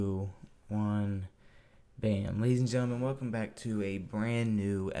Two, one, bam. Ladies and gentlemen, welcome back to a brand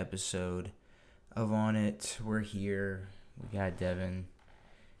new episode of On It. We're here. We got Devin.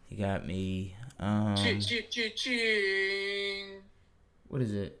 You got me. Ching. What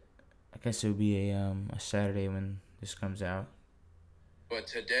is it? I guess it would be a Saturday when this comes out. But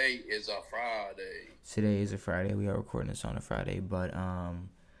today is a Friday. Today is a Friday. We are recording this on a Friday, but I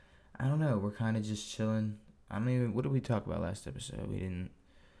don't know. We're kind of just chilling. I mean, what did we talk about last episode?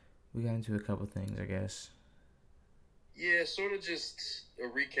 We got into a couple things, I guess. Yeah, sort of just a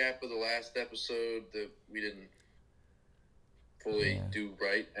recap of the last episode that we didn't fully do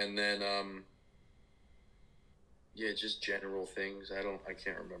right, and then just general things. I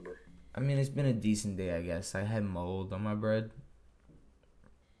can't remember. I mean, it's been a decent day, I guess. I had mold on my bread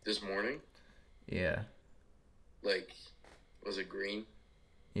this morning. Yeah. Like, was it green?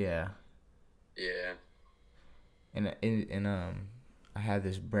 Yeah. Yeah. And I had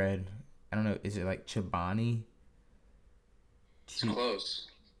this bread. I don't know. Is it like Chobani? It's close.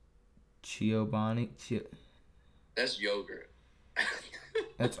 Chobani. That's yogurt.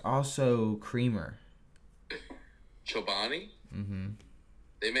 That's also creamer. Chobani? Mm-hmm.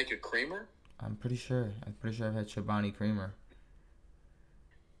 They make a creamer? I'm pretty sure I've had Chobani creamer.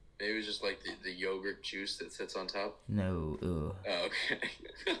 Maybe it was just like the yogurt juice that sits on top? No. Ugh. Oh, okay.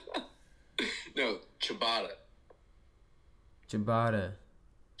 No, ciabatta. Ciabatta.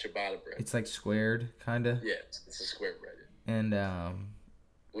 Ciabatta bread. It's like squared, kinda. Yeah, it's a square bread. And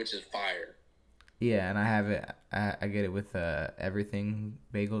which is fire. Yeah, and I have it. I get it with everything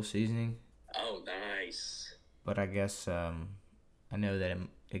bagel seasoning. Oh, nice. But I guess I know that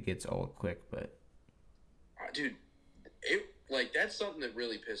it gets old quick, but. Dude, that's something that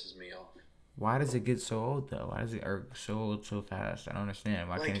really pisses me off. Why does it get so old though? Why does it so old so fast? I don't understand.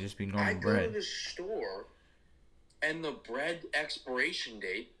 Why can't it just be normal bread? I go to the store, and the bread expiration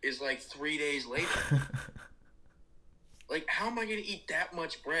date is like 3 days later. Like, how am I gonna eat that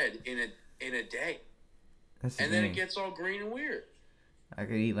much bread in a day? Then it gets all green and weird. I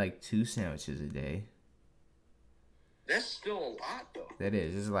could eat like 2 sandwiches a day. That's still a lot though. That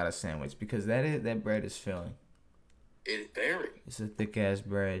is. There's a lot of sandwich because that bread is filling. It varies. It's a thick ass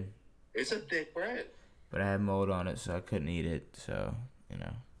bread. It's a thick bread. But I had mold on it, so I couldn't eat it. So,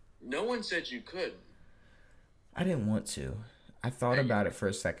 No one said you could. I didn't want to. I thought about it for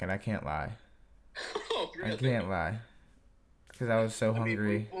a second. I can't lie. Oh, really? I can't lie. Because I was so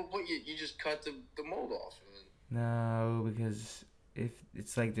hungry. What, you just cut the mold off? No, because if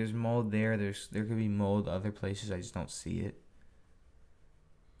it's like there's mold there could be mold other places. I just don't see it.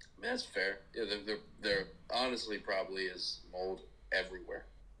 That's fair. Yeah, there honestly probably is mold everywhere.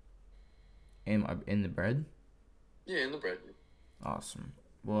 In the bread? Yeah, in the bread. Awesome.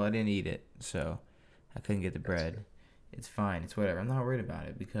 Well, I didn't eat it, so I couldn't get the bread. It's fine. It's whatever. I'm not worried about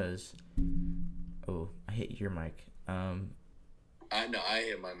it because. Oh, I hit your mic. I know. I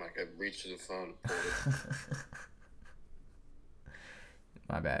hit my mic. I reached for the phone.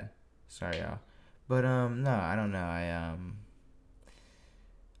 My bad. Sorry, y'all. But no, I don't know.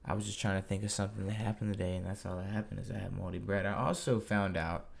 I was just trying to think of something that happened today, and that's all that happened is I had moldy bread. I also found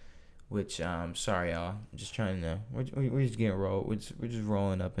out, which sorry y'all, I'm just trying to. We're just getting rolled. We're just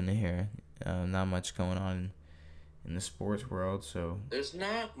rolling up in here. Not much going on in the sports world, so. There's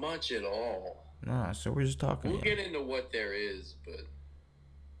not much at all. Nah, so we're just talking. We'll get into what there is, but.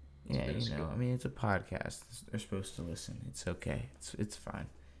 Yeah, I mean, it's a podcast. They're supposed to listen. It's okay. It's fine.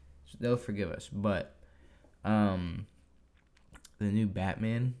 They'll forgive us. But, the new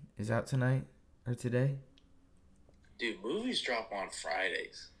Batman is out tonight or today. Dude, movies drop on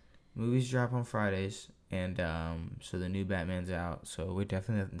Fridays. And so the new Batman's out. So we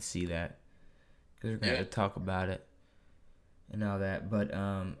definitely have to see that because we're gonna have to talk about it and all that. But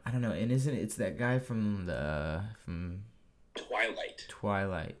I don't know. And it's that guy from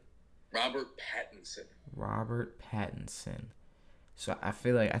Twilight. Robert Pattinson. So I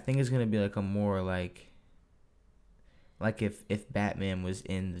think it's gonna be like a more like if Batman was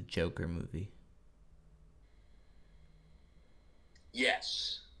in the Joker movie.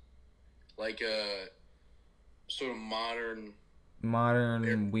 Yes. Like a sort of modern,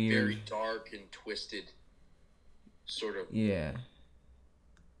 weird, very dark and twisted, sort of. Yeah.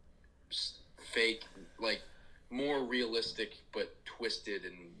 Fake, like more realistic but twisted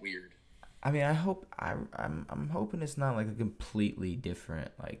and weird. I mean, I'm hoping it's not like a completely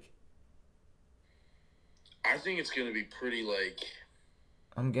different like. I think it's gonna be pretty like.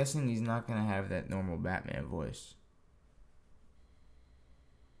 I'm guessing he's not gonna have that normal Batman voice.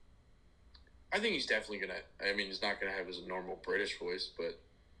 I think he's definitely gonna. I mean, he's not gonna have his normal British voice, but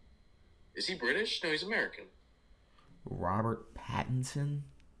is he British? No, he's American. Robert Pattinson.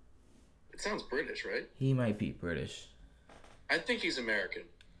 It sounds British, right? He might be British. I think he's American,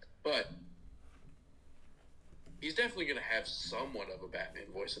 but he's definitely going to have somewhat of a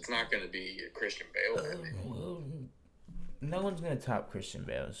Batman voice. It's not going to be a Christian Bale Batman. Well, no one's gonna top Christian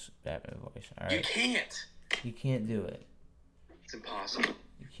Bale's Batman voice. All right. You can't. You can't do it. It's impossible.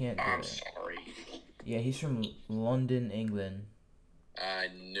 You can't do I'm it. sorry. Yeah, he's from London, England. I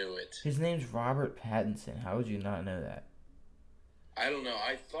knew it. His name's Robert Pattinson. How would you not know that? I don't know.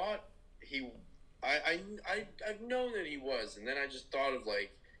 I thought he. I've known that he was, and then I just thought of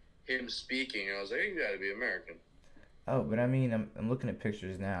like him speaking, and I was like, you got to be American. Oh, but I mean, I'm looking at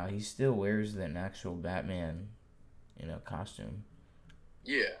pictures now. He still wears an actual Batman, costume.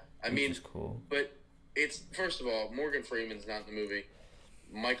 Yeah, Which is cool. But it's, first of all, Morgan Freeman's not in the movie.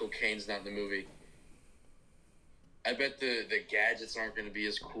 Michael Caine's not in the movie. I bet the gadgets aren't going to be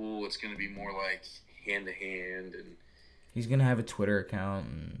as cool. It's going to be more like hand to hand, and he's gonna have a Twitter account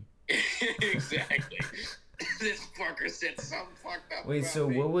and. Exactly. This fucker said something fucked up. Wait, so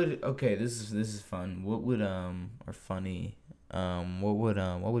me. What would? Okay, this is fun. What would or funny? What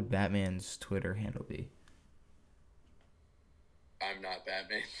would Batman's Twitter handle be? I'm not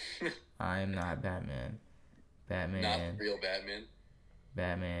Batman. I am not Batman. Batman. Not real Batman.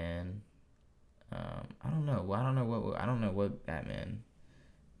 Batman. I don't know what Batman's.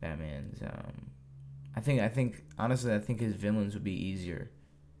 I think honestly, I think his villains would be easier.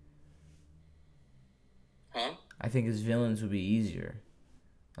 Huh? I think his villains would be easier,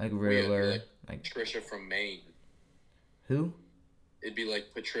 like Riddler, like Patricia from Maine. Who? It'd be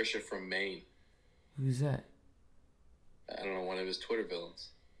like Patricia from Maine. Who's that? I don't know, one of his Twitter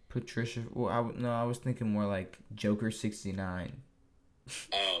villains. Patricia. Well, I was thinking more like Joker 69.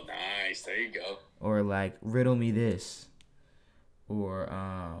 Oh, nice. There you go. Or like Riddle Me This. Or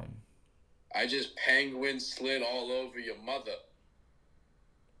I just penguin slid all over your mother.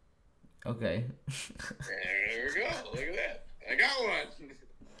 Okay. There we go. Look at that. I got one.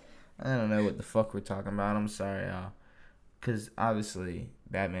 I don't know what the fuck we're talking about. I'm sorry, y'all. Because obviously,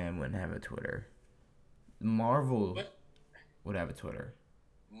 Batman wouldn't have a Twitter. Marvel would have a Twitter.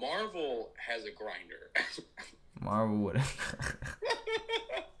 Marvel has a grinder. Marvel would have.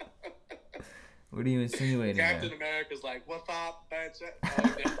 What are you insinuating? Captain America's like, what's up, bitch?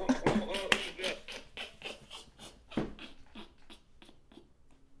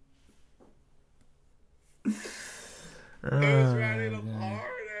 Oh, no. Who's ready to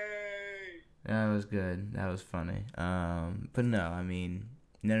party? That was good. That was funny. But no, I mean,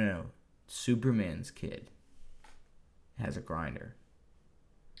 no. Superman's kid has a grinder.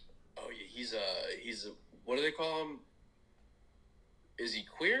 Oh yeah, he's a what do they call him? Is he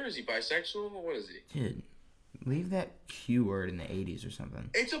queer? Is he bisexual? What is he? Dude, leave that Q word in the 80s or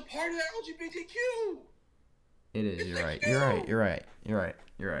something. It's a part of the LGBTQ. It is. You're right. You're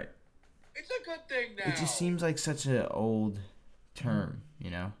right. It's a good thing now. It just seems like such an old term,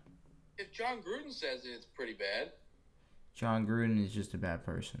 If John Gruden says it, it's pretty bad. John Gruden is just a bad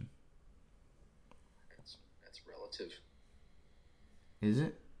person. That's relative. Is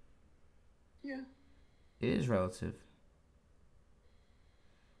it? Yeah. It is relative.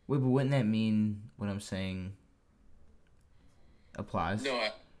 Wait, but wouldn't that mean what I'm saying applies? No,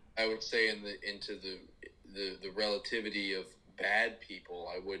 I would say into the relativity of bad people,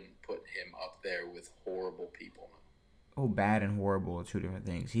 I wouldn't put him up there with horrible people. Oh, bad and horrible are two different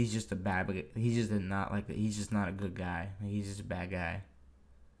things. He's just a bad. He's just he's just not a good guy. He's just a bad guy.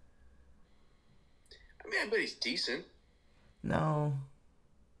 I mean, I bet he's decent. No.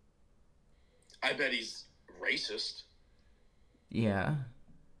 I bet he's racist. Yeah.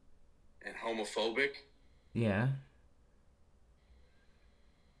 And homophobic. Yeah.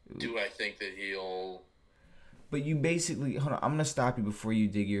 Do I think that he'll... But you basically... Hold on, I'm going to stop you before you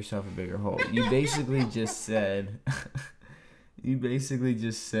dig yourself a bigger hole. You basically just said... You basically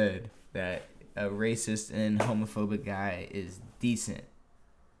just said that a racist and homophobic guy is decent.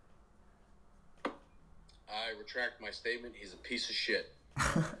 I retract my statement. He's a piece of shit.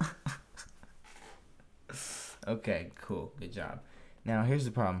 Okay, cool. Good job. Now, here's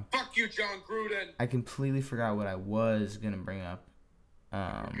the problem. Fuck you, John Gruden! I completely forgot what I was going to bring up.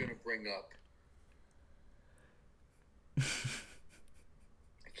 You're going to bring up... I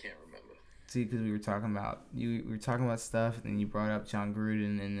can't remember. See, because we were talking about stuff, and then you brought up John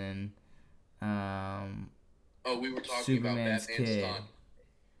Gruden, and then we were talking Superman's about Batman's kid.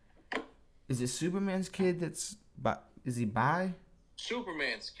 son. Is it Superman's kid that's is he bi?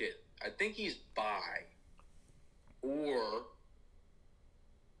 Superman's kid. I think he's bi. Or...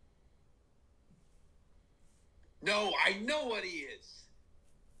 No, I know what he is.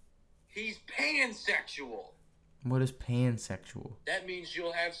 He's pansexual. What is pansexual? That means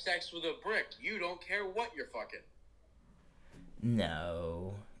you'll have sex with a brick. You don't care what you're fucking.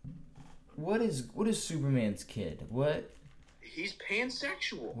 No. What is Superman's kid? What? He's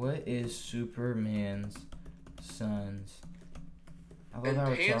pansexual. What is Superman's son's? I love And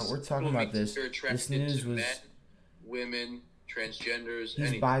how we're talking about this. You're attracted This news to was. men, women, transgenders, He's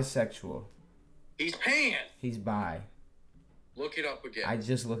anything. bisexual. He's pan. He's bi. Look it up again. I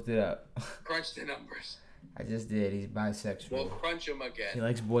just looked it up. Crunch the numbers. I just did. He's bisexual. Well, crunch them again. He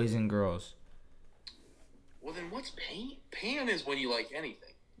likes boys and girls. Well, then what's pan? Pan is when you like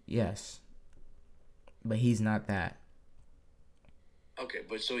anything. Yes. But he's not that. Okay,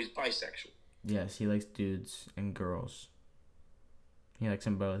 but so he's bisexual. Yes, he likes dudes and girls. He likes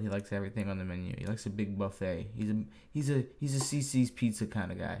them both. He likes everything on the menu. He likes a big buffet. He's a CC's Pizza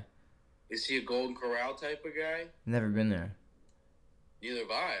kind of guy. Is he a Golden Corral type of guy? Never been there. Neither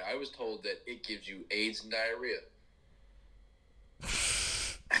have I. I was told that it gives you AIDS and diarrhea.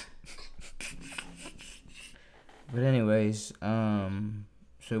 But anyways,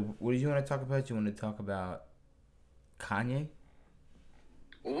 so what did you want to talk about? You want to talk about Kanye?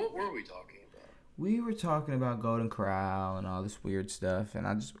 Well, what were we talking about? We were talking about Golden Corral and all this weird stuff, and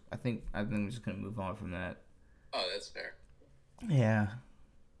I think we're just gonna move on from that. Oh, that's fair. Yeah.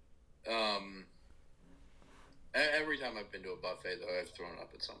 Every time I've been to a buffet, though, I've thrown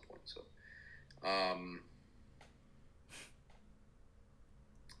up at some point. So,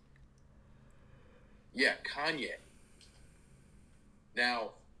 yeah, Kanye.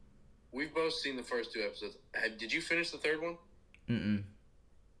 Now, we've both seen the first two episodes. Did you finish the third one? Mm-mm.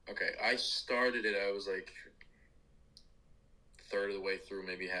 Okay, I started it. I was like third of the way through,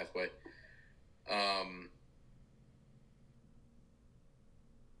 maybe halfway.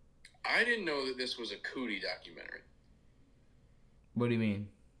 I didn't know that this was a Cootie documentary. What do you mean?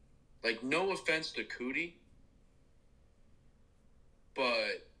 Like, no offense to Cootie,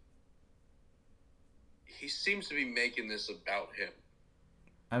 but he seems to be making this about him.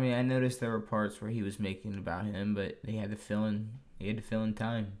 I mean, I noticed there were parts where he was making it about him, but they had to fill in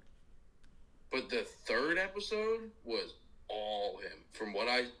time. But the third episode was all him. From what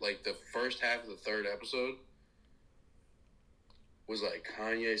the first half of the third episode was like,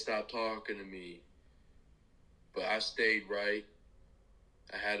 Kanye stopped talking to me, but I stayed right.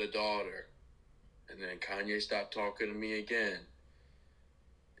 I had a daughter, and then Kanye stopped talking to me again,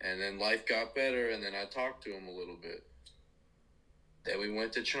 and then life got better, and then I talked to him a little bit. Then we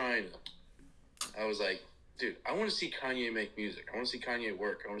went to China. I was like, dude, I want to see Kanye make music. I want to see Kanye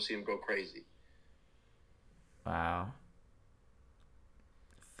work. I want to see him go crazy. Wow.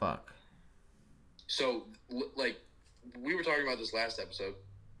 Fuck. So, like, we were talking about this last episode.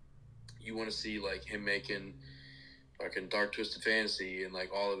 You want to see, like, him making fucking Dark Twisted Fantasy and,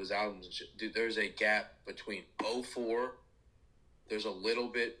 like, all of his albums and shit. Dude, there's a gap between 04. There's a little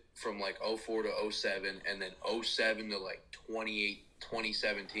bit from, like, 04 to 07. And then 07 to, like,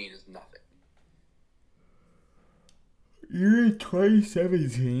 2017 is nothing. You're in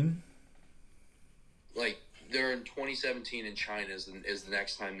 2017. Like, they're in 2017 in China is the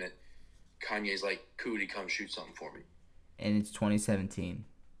next time that Kanye's like, Cootie, come shoot something for me. And it's 2017.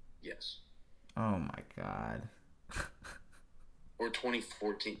 Yes. Oh my god. Or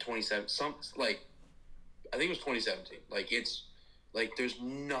 2014, 27, like, I think it was 2017. Like, it's, like, there's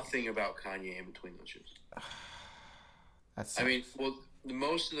nothing about Kanye in between those shoes. I mean, well,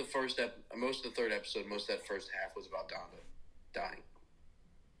 most of the third episode, most of that first half was about Donda dying.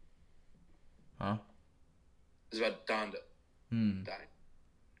 Huh? It was about Donda dying.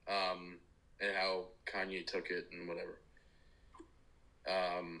 And how Kanye took it and whatever.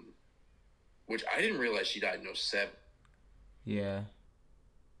 Which I didn't realize she died in 07. Yeah.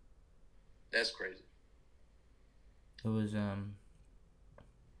 That's crazy. It was a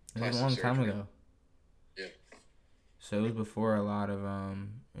Plastic long time surgery. ago. Yeah. So it was before a lot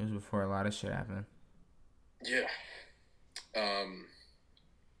of shit happened. Yeah.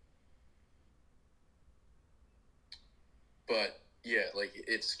 But yeah, like,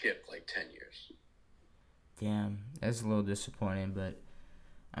 it skipped like 10 years. Damn, that's a little disappointing, but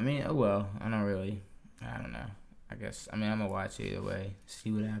I mean, oh well. I don't know. I guess, I'm gonna watch it either way.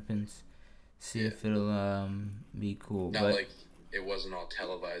 See what happens. See if it'll be cool. Not but like it wasn't all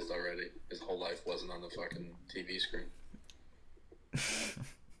televised already. His whole life wasn't on the fucking TV screen.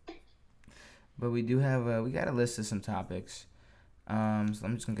 but we do have we got a list of some topics. So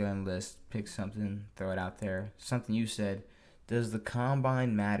I'm just gonna go and pick something, throw it out there. Something you said. Does the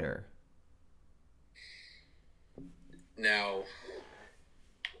combine matter? Now,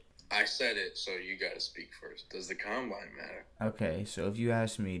 I said it, so you got to speak first. Does the combine matter? Okay, so if you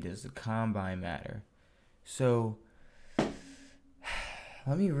ask me, does the combine matter? So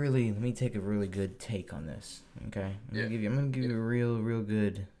let me take a really good take on this. Okay, Yeah. I'm gonna give Yeah. you a real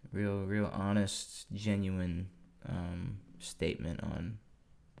good, real honest, genuine statement on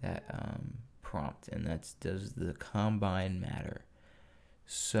that prompt, and that's, does the combine matter?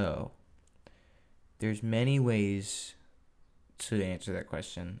 So there's many ways to answer that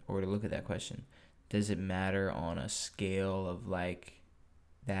question or to look at that question. Does it matter on a scale of like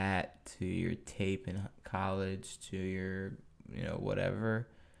that to your tape in college to your, whatever?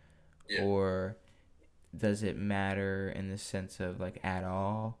 Yeah. Or does it matter in the sense of like at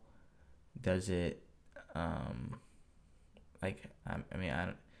all? Does it like I mean I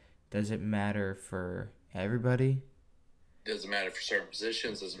don't, does it matter for everybody? Doesn't matter for certain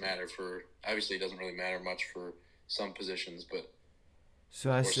positions. Doesn't matter for obviously. It doesn't really matter much for some positions, but So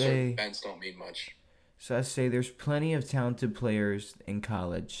I or certain say events don't mean much. so I say there's plenty of talented players in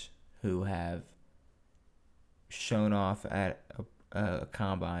college who have shown off at a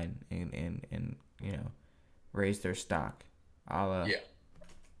combine and raised their stock, a la Yeah.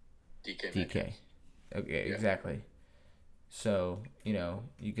 DK DK. Metcalf. Okay, Yeah. exactly. So, you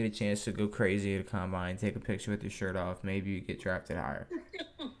get a chance to go crazy at a combine, take a picture with your shirt off, maybe you get drafted higher.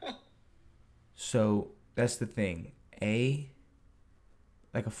 So, that's the thing.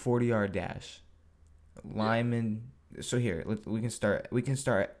 Like a 40-yard dash. Yeah. Lineman, so here, we can start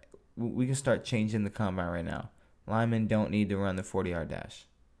changing the combine right now. Linemen don't need to run the 40-yard dash.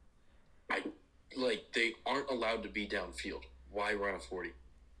 I like they aren't allowed to be downfield. Why run a 40?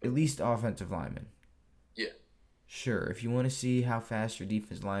 At least offensive linemen. Yeah. Sure, if you want to see how fast your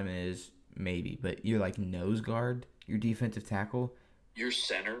defense lineman is, maybe. But you're like nose guard, your defensive tackle, Your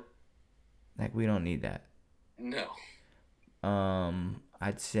center? like we don't need that. No.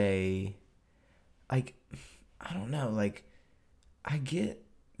 I'd say, like, I don't know, like, I get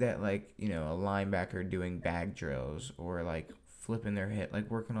that, like, a linebacker doing bag drills or like flipping their hip, like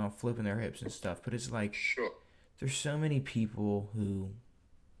working on flipping their hips and stuff. But it's like Sure. there's so many people who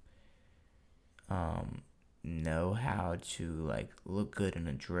um know how to like look good in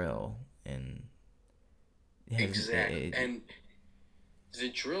a drill and Exactly. And the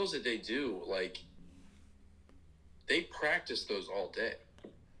drills that they do, like they practice those all day.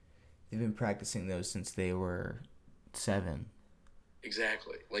 they've been practicing those since they were 7.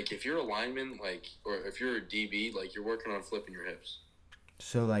 Exactly. Like if you're a lineman, like or if you're a DB, like you're working on flipping your hips.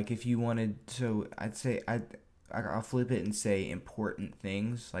 So like if you wanted, so I'd say I'll flip it and say important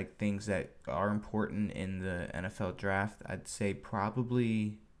things, like things that are important in the NFL draft. I'd say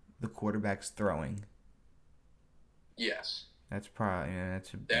probably the quarterback's throwing. Yes. That's probably,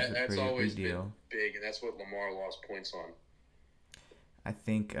 that's a That's pretty always big been deal. big, and that's what Lamar lost points on. I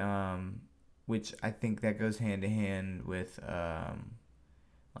think which I think that goes hand to hand with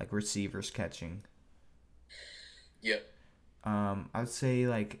like receivers catching. Yep. I'd say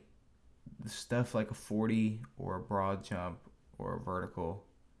like the stuff like a 40 or a broad jump or a vertical.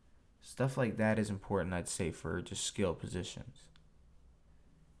 Stuff like that is important, I'd say, for just skill positions.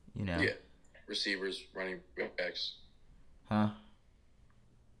 You know? Yeah. Receivers, running backs, Huh?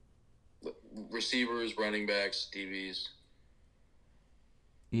 receivers, running backs, DBs.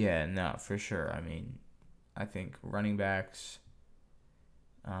 Yeah, no, for sure. I mean, I think running backs,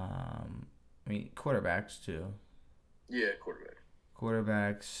 quarterbacks too. Yeah, quarterback.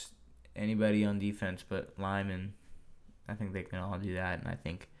 Quarterbacks, anybody on defense, but linemen, I think they can all do that, and I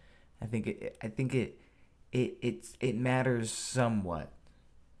think it matters somewhat.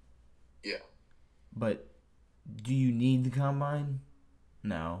 Yeah. But do you need the combine?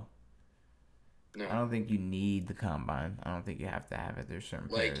 No. No. I don't think you need the combine. I don't think you have to have it. There's certain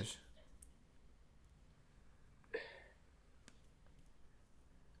Like players.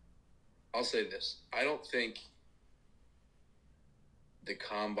 I'll say this: I don't think the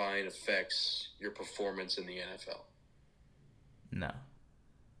combine affects your performance in the NFL. No.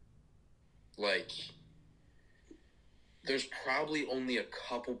 Like, there's probably only a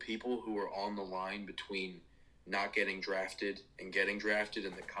couple people who are on the line between not getting drafted and getting drafted,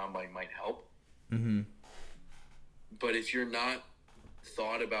 and the combine might help. Mm-hmm. But if you're not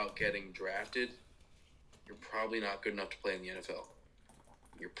thought about getting drafted, you're probably not good enough to play in the NFL.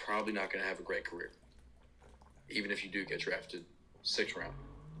 You're probably not going to have a great career, even if you do get drafted 6th round.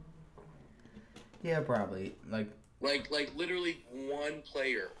 Yeah, probably. Like literally one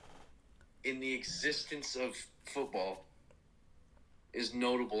player in the existence of football is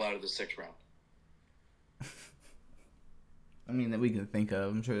notable out of the 6th round. I mean, that we can think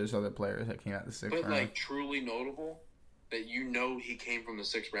of. I'm sure there's other players that came out the 6th But round. like truly notable that he came from the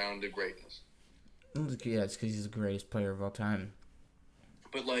 6th round to greatness. Yeah, it's because he's the greatest player of all time.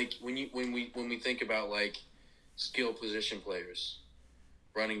 But like when we think about like skill position players,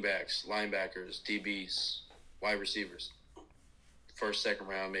 running backs, linebackers, DBs, wide receivers. First, second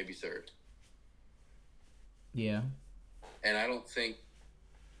round, maybe third. Yeah. And I don't think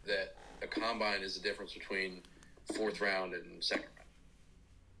that a combine is the difference between fourth round and second round.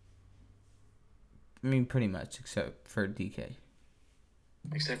 I mean, pretty much, except for DK.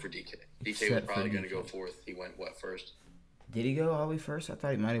 Except for DK. DK was probably going to go fourth. He went what, first? Did he go all the way first? I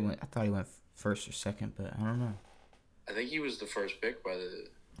thought he might have went. I thought he went first or second, but I don't know. I think he was the first pick by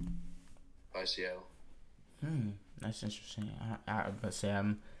Seattle. That's interesting. I was about to say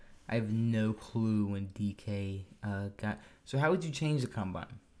I have no clue when DK got. So how would you change the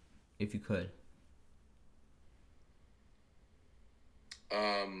combine, if you could?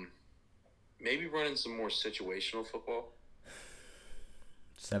 Maybe running some more situational football.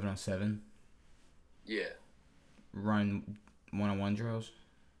 7-on-7. Yeah. Run 1-on-1 drills.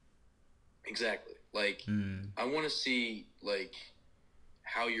 Exactly. Like, I want to see like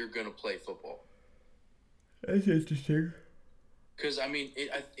how you're gonna play football. That's interesting. Because I mean,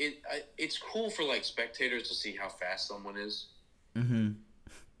 it's cool for like spectators to see how fast someone is. Mm-hmm.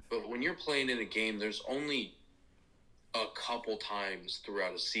 But when you're playing in a game, there's only a couple times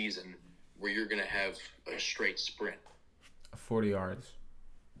throughout a season where you're gonna have a straight sprint. 40 yards.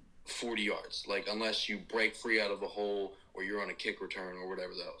 40 yards, like unless you break free out of a hole or you're on a kick return or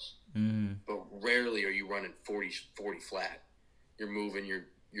whatever else. Mm-hmm. But rarely are you running 40 flat. You're moving, you're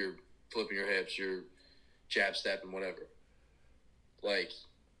flipping your hips, you're jab stepping, whatever. Like,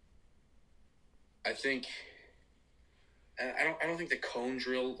 I think I don't think the cone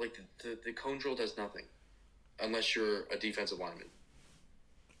drill, like the cone drill does nothing unless you're a defensive lineman.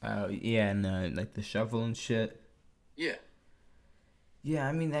 Oh yeah, and like the shuffle and shit. Yeah. Yeah,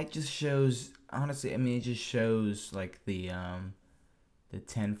 I mean that just shows. Honestly, I mean it just shows like the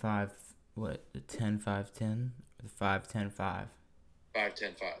 10-5, what, the 10-5-10, or the 5-10-5.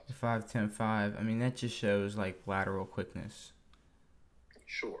 5-10-5. The 5-10-5. I mean that just shows like lateral quickness.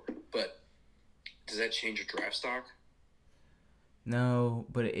 Sure, but does that change your draft stock? No,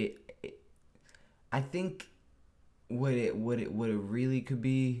 but I think what it really could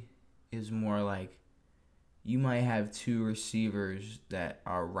be is more like you might have two receivers that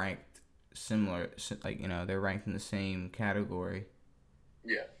are ranked similar, like, you know, they're ranked in the same category.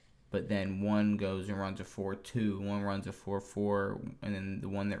 Yeah. But then one goes and runs a 4.2, one runs a 4.4, and then the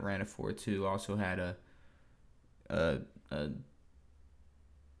one that ran a 4.2 also had a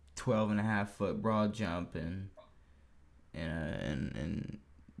 12.5-foot broad jump and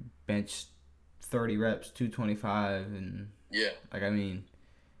bench 30 reps, 225, and yeah, like, I mean,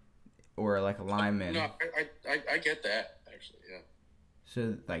 or like a lineman. No, I get that actually. Yeah.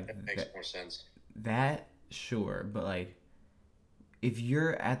 So like that makes more sense. That sure, but like if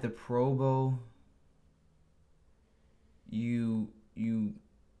you're at the Pro Bowl, you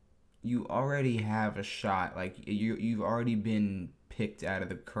already have a shot. Like you've already been picked out of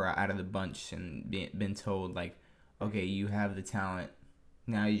the bunch and been told like, okay, you have the talent.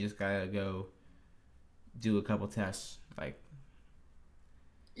 Now you just gotta go do a couple tests. Like,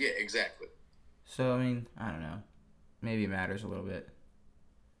 yeah, exactly. So I mean, I don't know. Maybe it matters a little bit.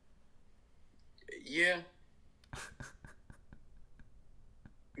 Yeah.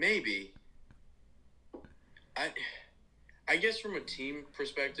 Maybe. I guess from a team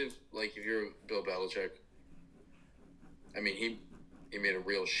perspective, like if you're Bill Belichick, I mean he made a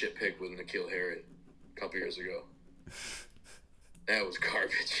real shit pick with N'Keal Harry a couple years ago. That was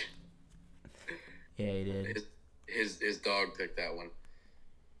garbage. Yeah, he did. His dog picked that one.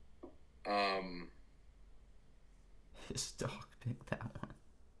 His dog picked that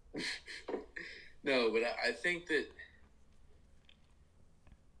one. No, but I think that.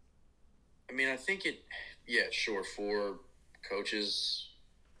 I mean, I think it. Yeah, sure. For coaches,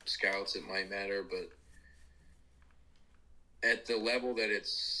 scouts, it might matter, but at the level that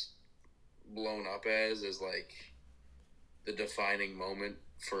it's blown up as like the defining moment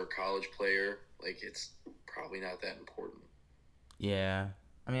for a college player, like it's probably not that important. Yeah,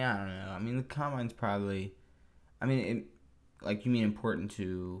 I mean, I don't know. I mean, the combine's probably. I mean, like you mean important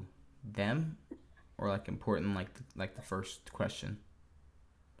to them, or like important like the first question.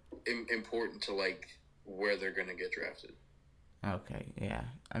 Important to like where they're gonna get drafted. Okay, yeah.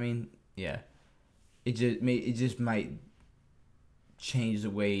 I mean, yeah. It just might change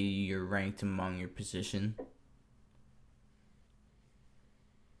the way you're ranked among your position.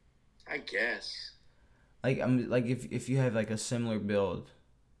 I guess. Like if you have like a similar build,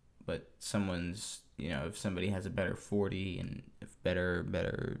 but someone's, you know, if somebody has a better 40 and if better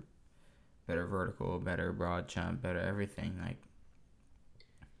vertical, better broad jump, better everything, like.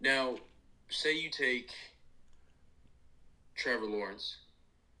 Now, say you take Trevor Lawrence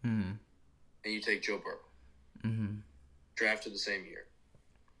Mm-hmm. and you take Joe Burrow. Mm-hmm. Drafted the same year.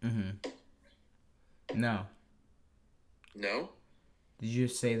 Mm-hmm. No. No? Did you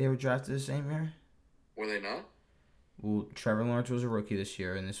say they were drafted the same year? Were they not? Well, Trevor Lawrence was a rookie this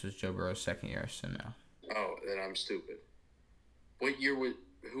year, and this was Joe Burrow's second year, so no. Oh, then I'm stupid. What year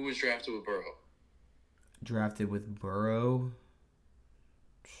who was drafted with Burrow? Drafted with Burrow?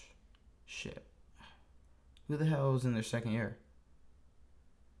 Shit. Who the hell was in their second year?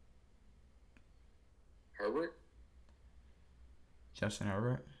 Herbert? Justin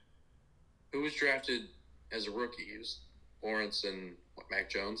Herbert? Who was drafted as a rookie? He was Lawrence and Mac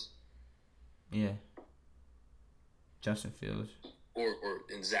Jones? Yeah. Justin Fields. Or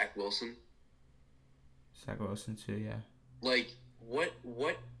and Zach Wilson? Zach Wilson too, yeah. Like, what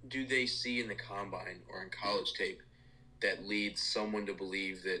do they see in the combine or in college tape that leads someone to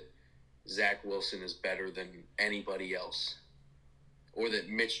believe that Zach Wilson is better than anybody else? Or that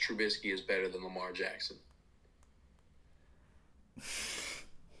Mitch Trubisky is better than Lamar Jackson?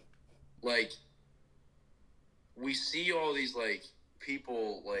 Like, we see all these, like,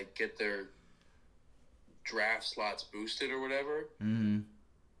 people, like, get their draft slots boosted or whatever. Mm-hmm.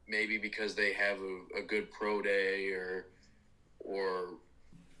 Maybe because they have a good pro day or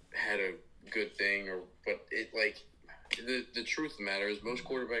had a good thing, but it, like, the truth of the matter is most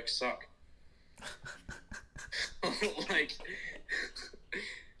quarterbacks suck.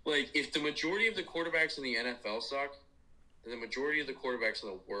 like if the majority of the quarterbacks in the NFL suck, then the majority of the quarterbacks in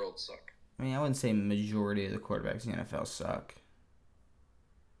the world suck. I mean, I wouldn't say majority of the quarterbacks in the NFL suck.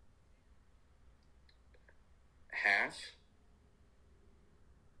 Half?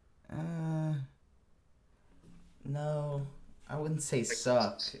 No. I wouldn't say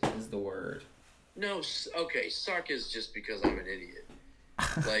suck is the word. No, okay, suck is just because I'm an idiot.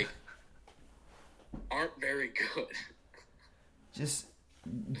 Like, aren't very good. Just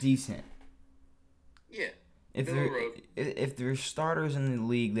decent. Yeah. If there's starters in the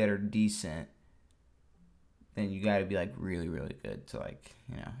league that are decent, then you got to be like really, really good to, like,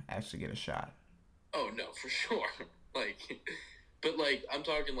 you know, actually get a shot. Oh no, for sure. But I'm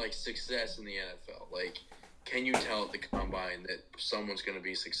talking like success in the NFL. Like, can you tell at the combine that someone's going to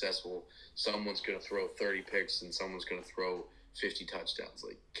be successful? Someone's going to throw 30 picks and someone's going to throw 50 touchdowns.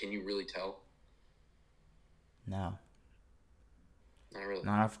 Like, can you really tell? No. Not really.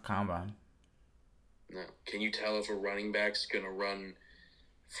 Not off combine. No. Can you tell if a running back's going to run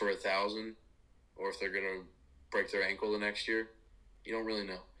for 1,000 or if they're going to break their ankle the next year? You don't really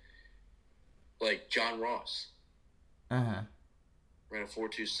know. Like John Ross. Uh-huh. Ran a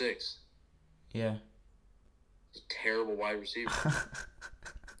 4.26. Yeah. He's a terrible wide receiver.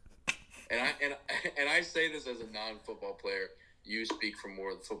 and I say this as a non-football player. You speak from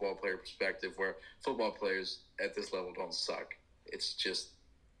more of the football player perspective, where football players at this level don't suck. It's just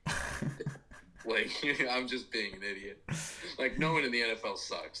like I'm just being an idiot. Like, no one in the NFL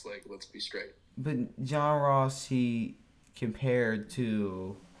sucks. Like, let's be straight. But John Ross, he compared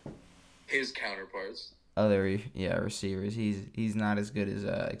to his counterparts, other receivers, he's not as good as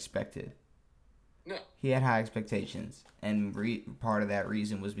expected. No. He had high expectations, and part of that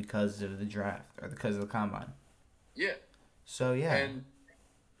reason was because of the draft or because of the combine. Yeah. So yeah. And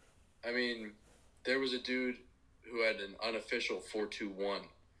I mean, there was a dude who had an unofficial 4.21.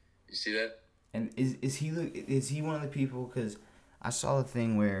 You see that? And is he one of the people? Because I saw the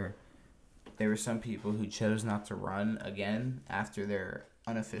thing where there were some people who chose not to run again after their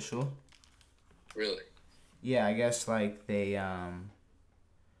unofficial. Really? Yeah, I guess like they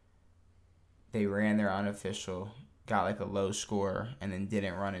ran their unofficial, got like a low score, and then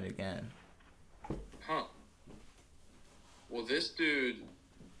didn't run it again. Huh. Well, this dude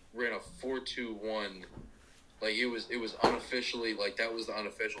ran a 4.21. Like, it was unofficially, like, that was the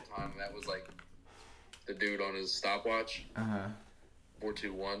unofficial time. That was like the dude on his stopwatch.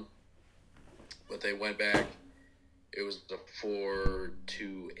 4.21. But they went back. It was a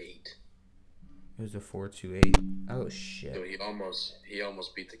 4.28. It was a 4.28. Oh shit. So he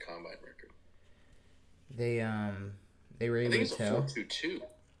almost beat the combine record. They were able to tell. I think it's a 4.22.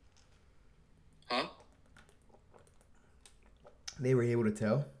 Huh? They were able to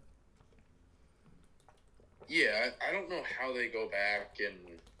tell. Yeah, I don't know how they go back and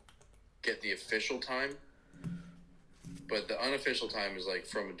get the official time, but the unofficial time is like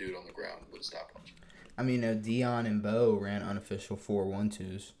from a dude on the ground with a stopwatch. I mean, Dion and Bo ran unofficial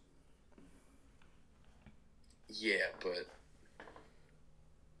 4.12s. Yeah, but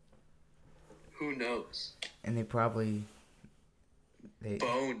who knows? And they probably...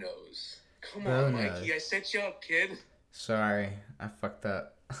 Bo knows. Come Bo on, knows. Mikey. I set you up, kid. Sorry, I fucked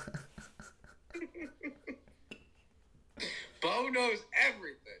up. Bo knows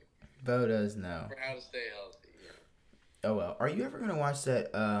everything Bo does know. for how to stay healthy. Yeah. Oh well. Are you ever gonna watch that?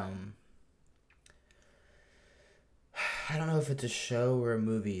 I don't know if it's a show or a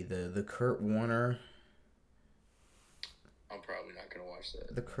movie. The Kurt Warner. I'm probably not gonna watch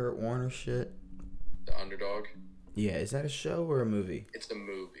that. The Kurt Warner shit. The Underdog. Yeah, is that a show or a movie? It's a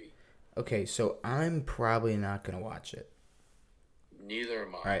movie. Okay, so I'm probably not gonna watch it. Neither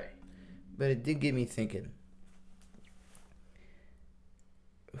am I. Right. But it did get me thinking.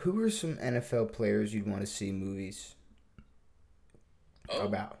 Who are some NFL players you'd want to see movies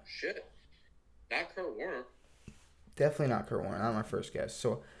about? Shit. Not Kurt Warner. Definitely not Kurt Warner. Not my first guess.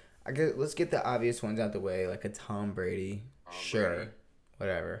 So, I guess let's get the obvious ones out the way, like a Tom Brady. Sure. Brady.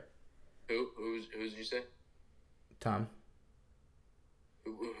 Whatever. Who's did you say? Tom.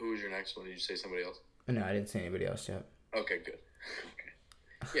 Who was your next one? Did you say somebody else? No, I didn't say anybody else yet. Okay, good.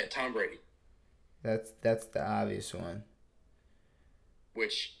 Okay. Yeah, Tom Brady. That's the obvious one.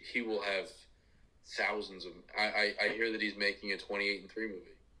 Which he will have thousands of. I hear that he's making a 28-3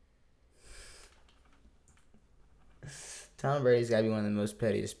 movie. Tom Brady's gotta be one of the most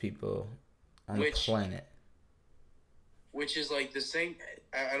pettiest people on the planet. Which is like the same.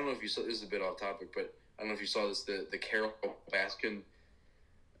 I don't know if you saw this is a bit off topic, but I don't know if you saw this the Carol Baskin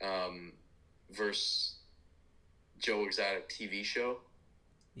versus Joe Exotic TV show.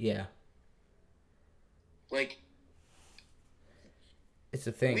 Yeah. Like, it's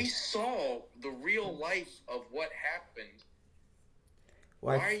a thing. we saw the real life of what happened.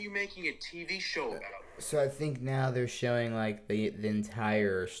 Well, why are you making a TV show about it? So I think now they're showing like the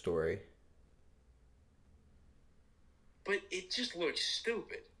entire story. But it just looks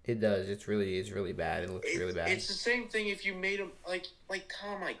stupid. It does. It's really bad. It looks really bad. It's the same thing if you made him like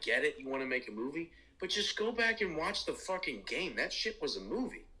Tom. I get it. You want to make a movie, but just go back and watch the fucking game. That shit was a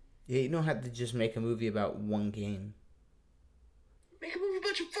movie. Yeah, you don't have to just make a movie about one game. Make a movie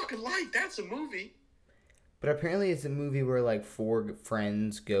about your fucking life. That's a movie. But apparently it's a movie where like 4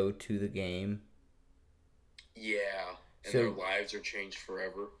 friends go to the game. Yeah, and their lives are changed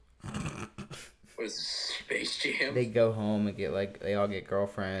forever. What is this, Space Jam? They go home and they all get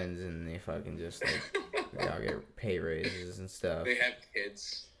girlfriends and they fucking just like they all get pay raises and stuff. They have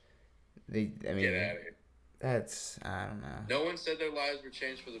kids. Get out of here. That's, I don't know. No one said their lives were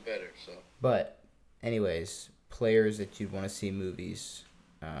changed for the better, so. But, anyways, players that you'd want to see movies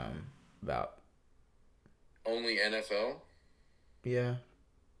about. Only NFL? Yeah.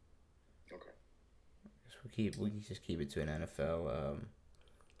 Okay. We can just keep it to an NFL.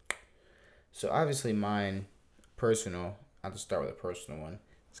 So obviously mine, personal. I'll just start with a personal one.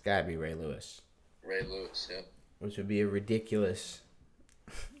 It's gotta be Ray Lewis. Ray Lewis, yeah. Which would be a ridiculous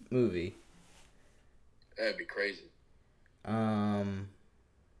movie. That'd be crazy.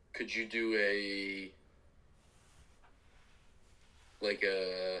 Could you do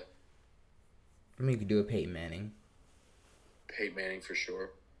you could do a Peyton Manning. Peyton Manning for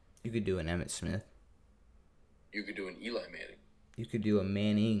sure. You could do an Emmitt Smith. You could do an Eli Manning. You could do a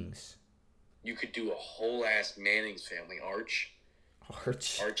Mannings. You could do a whole ass Mannings family. Archie.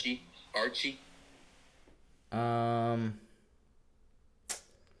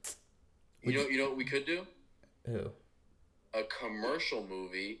 You know what we could do? Who? A commercial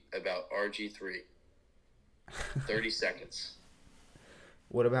movie about RG3. 30 seconds.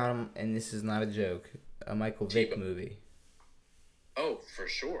 What about him? And this is not a joke. A Michael Vick movie. Oh, for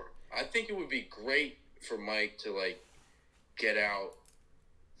sure. I think it would be great for Mike to like get out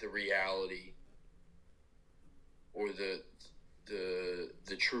the reality or the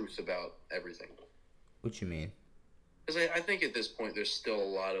truth about everything. What you mean? Because I think at this point there's still a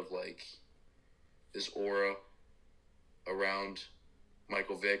lot of like this aura around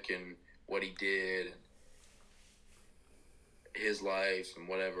Michael Vick and what he did and his life and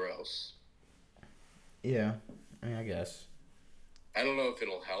whatever else. Yeah, I mean, I guess. I don't know if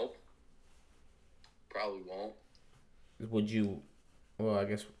it'll help. Probably won't. Would you? Well, I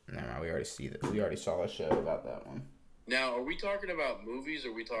guess. No, we already see that. We already saw a show about that one. Now, are we talking about movies or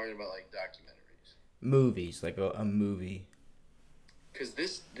are we talking about like documentaries? Movies, like a movie. Because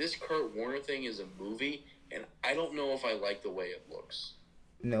this Kurt Warner thing is a movie, and I don't know if I like the way it looks.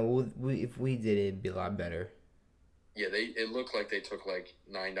 No, if we did it, it'd be a lot better. Yeah, it looked like they took like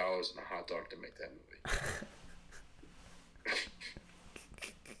 $9 and a hot dog to make that movie.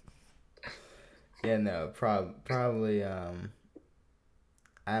 Yeah, no, probably. I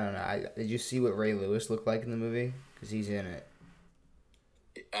don't know. Did you see what Ray Lewis looked like in the movie? Because he's in it.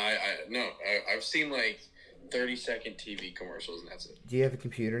 I've seen like 30-second TV commercials and that's it. Do you have a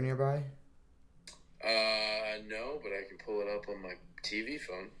computer nearby? No, but I can pull it up on my TV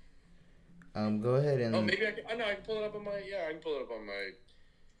phone. Go ahead Oh, and maybe I can. I know I can pull it up on my. Yeah, I can pull it up on my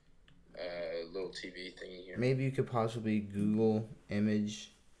little TV thingy here. maybe you could possibly Google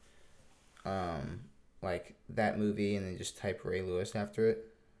image, um, like that movie, and then just type Ray Lewis after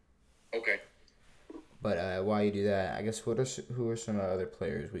it. Okay. But while you do that, I guess who are some other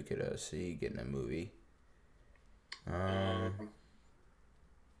players we could see getting a movie? Um, Um,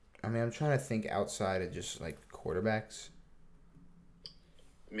 I mean, I'm trying to think outside of just like quarterbacks.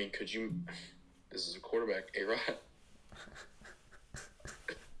 I mean, could you? This is a quarterback, A-Rod.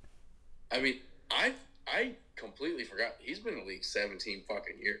 I mean, I completely forgot. He's been in the league 17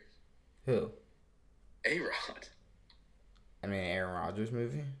 fucking years. Who? A-Rod. I mean, Aaron Rodgers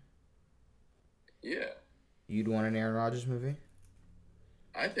movie. Yeah, You'd want an Aaron Rodgers movie?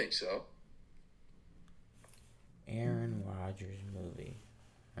 I think so. Aaron Rodgers movie.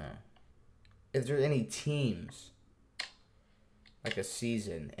 Huh. If there's any teams, like a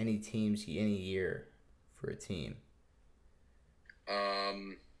season, any teams, any year for a team.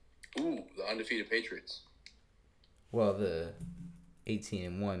 The undefeated Patriots. Well, the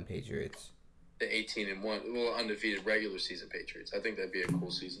 18-1 Patriots. The 18-1, well, undefeated regular season Patriots. I think that'd be a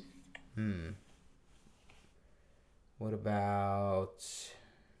cool season. What about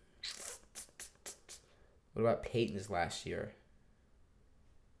Peyton's last year?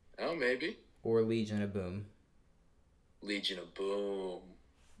 Oh, maybe. Or Legion of Boom. Legion of Boom.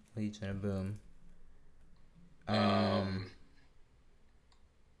 Legion of Boom.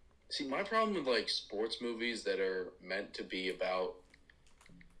 See, my problem with like sports movies that are meant to be about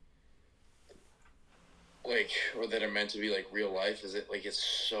like, or that are meant to be like real life, is it like it's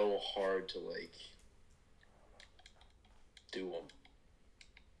so hard to like do them.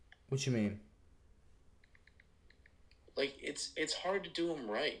 What you mean? Like it's hard to do them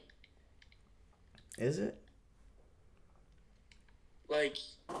right. Is it? Like,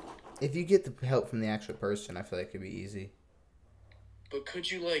 if you get the help from the actual person, I feel like it'd be easy. But could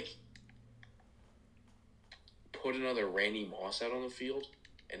you like put another Randy Moss out on the field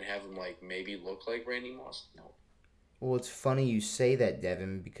and have him like maybe look like Randy Moss? No. Well, it's funny you say that,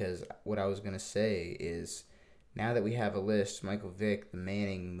 Devin, because what I was gonna say is, now that we have a list: Michael Vick, the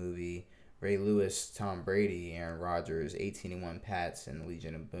Manning movie, Ray Lewis, Tom Brady, Aaron Rodgers, 18-1 Pats, and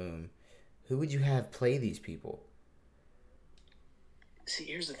Legion of Boom, who would you have play these people? See,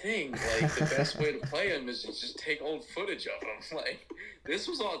 here's the thing. Like, the best way to play them is to just take old footage of them. Like, this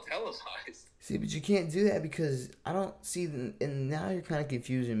was all televised. See, but you can't do that because I don't see and now you're kind of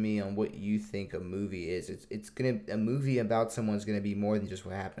confusing me on what you think a movie is. A movie about someone's gonna be more than just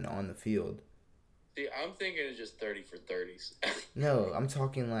what happened on the field. See, I'm thinking it's just 30 for 30s. No, I'm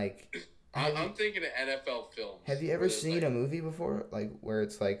talking like. I'm thinking of NFL films. Have you ever seen a movie before, like where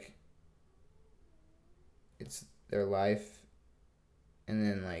it's like, it's their life, and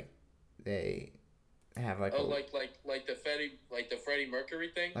then like they have like like the Freddie Mercury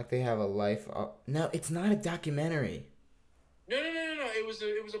thing? Like they have a life. No, it's not a documentary. No. It was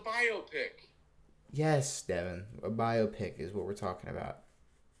a biopic. Yes, Devin, a biopic is what we're talking about.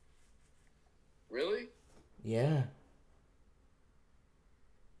 Really? Yeah.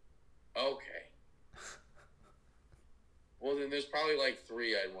 Okay. Well, then there's probably like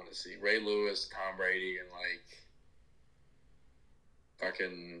 3 I'd want to see: Ray Lewis, Tom Brady, and like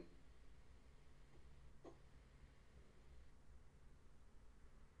fucking.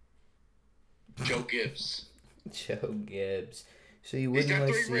 Joe Gibbs. Joe Gibbs. So you He's wouldn't got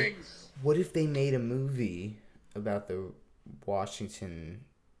want to 3 see. rings. What if they made a movie about the Washington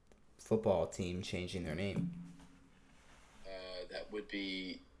football team changing their name? That would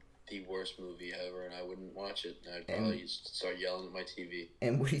be the worst movie ever, and I wouldn't watch it. I'd probably start yelling at my TV.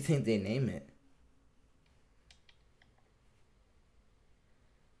 And what do you think they name it?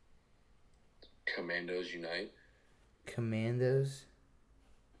 Commandos Unite. Commandos?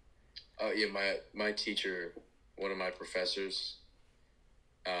 Oh yeah, my teacher, one of my professors,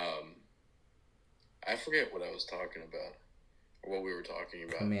 I forget what I was talking about, or what we were talking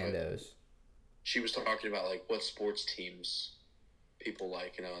about. Commandos. She was talking about like what sports teams people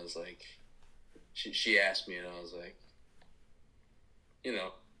like, and I was like, she asked me, and I was like,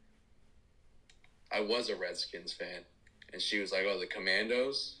 I was a Redskins fan, and she was like, "Oh, the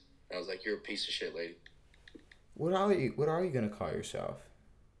Commandos," and I was like, "You're a piece of shit, lady." What are you gonna call yourself?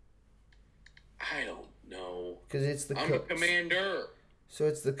 I don't know. Because it's the. I'm a commander. So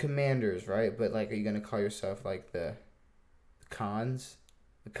it's the Commanders, right? But like, are you gonna call yourself like the Cons,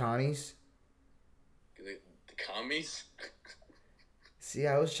 the Connies? The commies. See,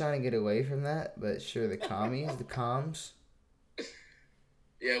 I was trying to get away from that, but sure, the commies, the comms.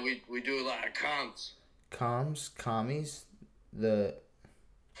 Yeah, we do a lot of comms. Commies, the.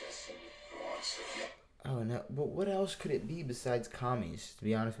 Oh no, but what else could it be besides commies? To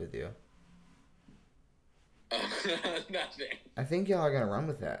be honest with you, Nothing. I think y'all are gonna run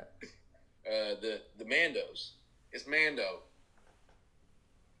with that. The Mandos. It's Mando.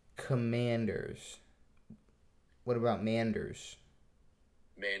 Commanders. What about Manders?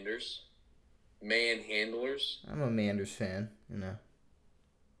 Manders. Manhandlers. I'm a Manders fan. You know.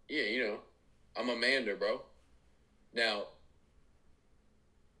 Yeah, I'm a Mander, bro. Now,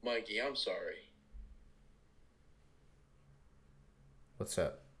 Mikey, I'm sorry. What's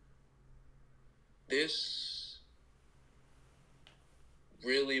up? This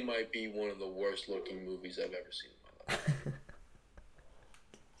really might be one of the worst looking movies I've ever seen in my life.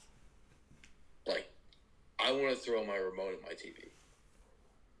 Like, I want to throw my remote at my TV.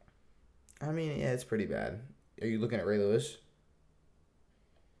 I mean, yeah, it's pretty bad. Are you looking at Ray Lewis?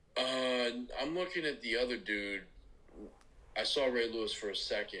 I'm looking at the other dude. I saw Ray Lewis for a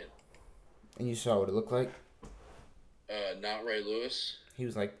second. And you saw what it looked like? Not Ray Lewis. He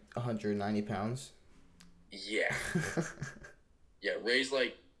was like 190 pounds. Yeah. Yeah, Ray's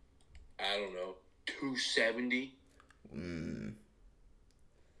like, I don't know, 270?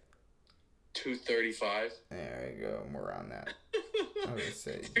 235? There you go. I'm around that. I was gonna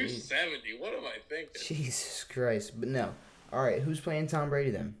say 270? What am I thinking? Jesus Christ. But no. Alright, who's playing Tom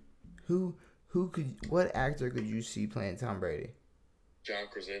Brady then? What actor could you see playing Tom Brady? John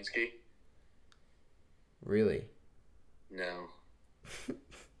Krasinski? Really? No.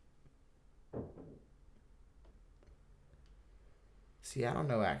 See, I don't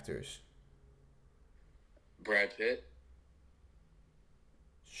know actors. Brad Pitt?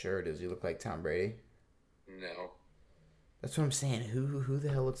 Sure, does he look like Tom Brady? No. That's what I'm saying. Who the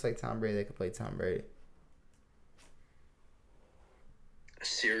hell looks like Tom Brady that could play Tom Brady? A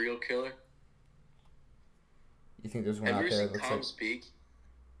serial killer? You think there's one Have out you there ever that seen looks Tom like... speak?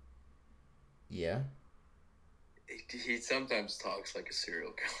 Yeah? He sometimes talks like a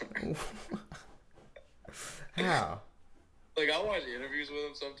serial killer. How? Like, I watch interviews with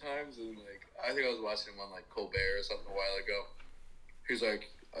him sometimes, and, like, I think I was watching him on, like, Colbert or something a while ago. He was like,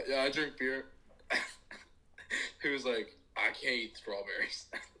 yeah, I drink beer. He was like, I can't eat strawberries.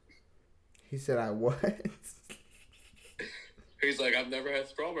 He said, I what? He's like, I've never had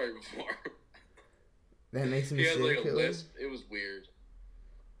strawberry before. That makes him He a had, serial like, a killer? list. It was weird.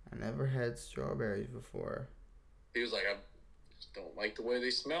 I never had strawberries before. He was like, I just don't like the way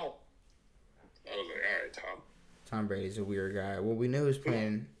they smell. I was like, all right, Tom. Tom Brady's a weird guy. Well, we know he's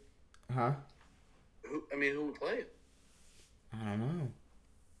playing... Huh? Who would play it? I don't know.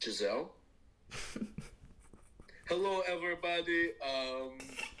 Giselle? Hello, everybody.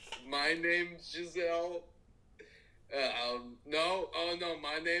 My name's Giselle. No,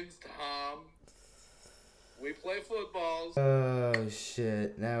 my name's Tom. We play footballs. Oh,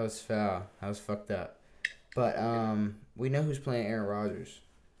 shit. That was foul. That was fucked up. But, we know who's playing Aaron Rodgers.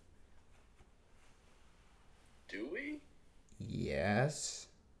 Do we? Yes.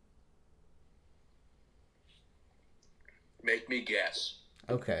 Make me guess.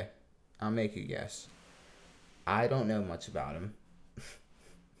 Okay. I'll make you guess. I don't know much about him.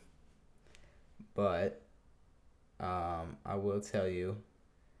 But, I will tell you,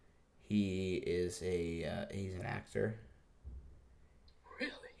 he is he's an actor.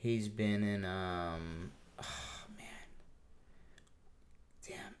 Really? He's been in, oh, man.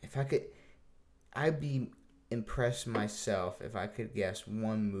 Damn, if I could, I'd be impressed myself if I could guess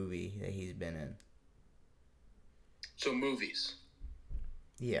one movie that he's been in. So, movies.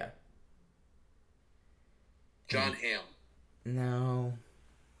 Yeah. John Hamm. No.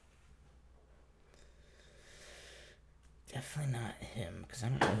 Definitely not him, because I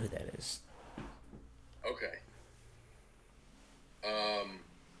don't know who that is. Okay.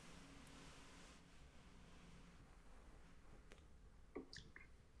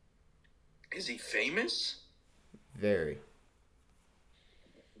 Is he famous? Very.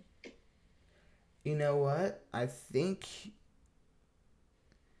 You know what? I think...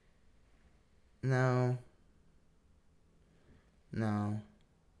 No. Dwayne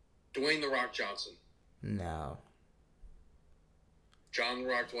The Rock Johnson. No. John The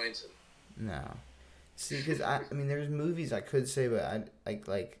Rock Dwayneson. No. See, because I mean, there's movies I could say, but I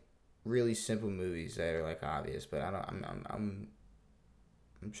like really simple movies that are like obvious. But I don't.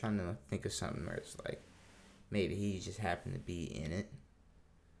 I'm trying to think of something where it's like maybe he just happened to be in it.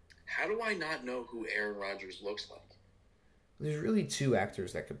 How do I not know who Aaron Rodgers looks like? There's really two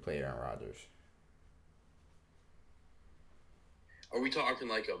actors that could play Aaron Rodgers. Are we talking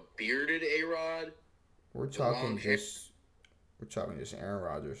like a bearded A-Rod? We're talking just Aaron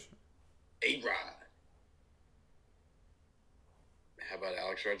Rodgers. A-Rod. How about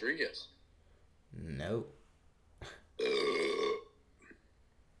Alex Rodriguez? Nope.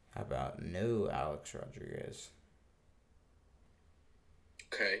 How about no Alex Rodriguez?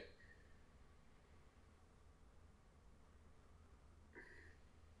 Okay.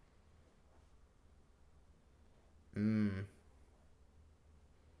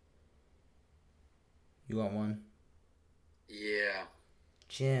 You want one? Yeah.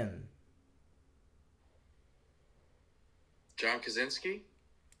 Jim. John Krasinski?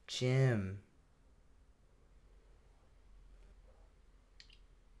 Jim.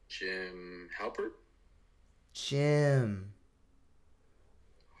 Jim Halpert? Jim.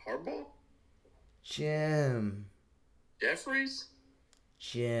 Harbaugh? Jim. Jeffries?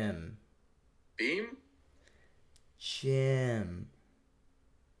 Jim. Beam? Jim.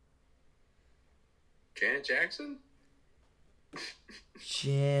 Janet Jackson?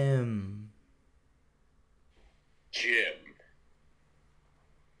 Jim. Jim.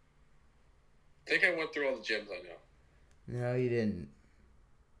 I think I went through all the Jims I know. No, you didn't.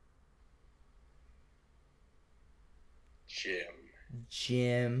 Jim.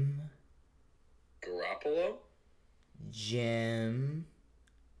 Jim. Garoppolo? Jim.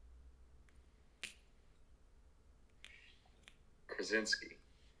 Krasinski.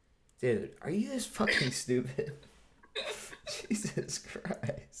 Dude, are you this fucking stupid? Jesus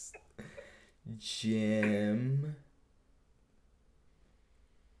Christ. Jim.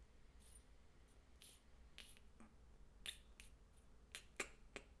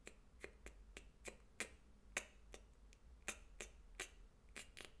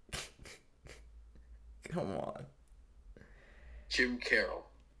 Come on. Jim Carroll.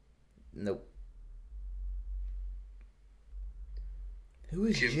 Nope. Who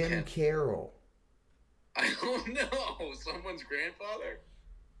is Jim Jim Carroll? I don't know. Someone's grandfather?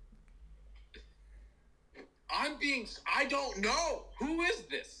 I don't know. Who is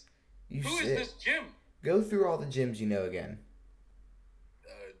this? You Who is said- this Jim? Go through all the Jims you know again.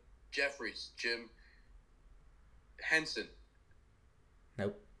 Jeffries. Jim Henson.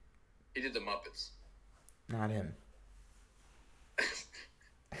 Nope. He did the Muppets. Not him.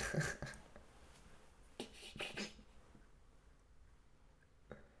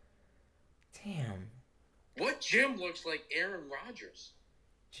 Damn. What Jim looks like Aaron Rodgers?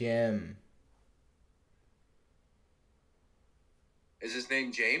 Jim. Is his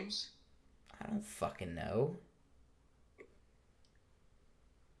name James? I don't fucking know.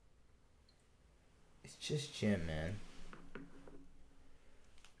 It's just Jim, man.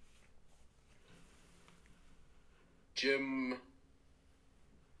 Jim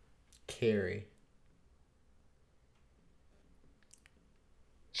Carrey.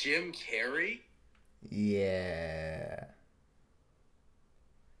 Jim Carrey? Yeah.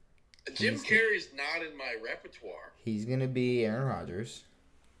 Jim Carrey's not in my repertoire. He's gonna be Aaron Rodgers.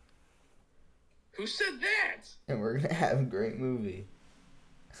 Who said that? And we're gonna have a great movie.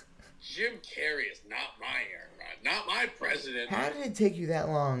 Jim Carrey is not my Aaron Rodgers. Not my president. How did it take you that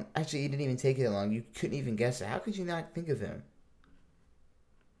long? Actually, it didn't even take you that long. You couldn't even guess it. How could you not think of him?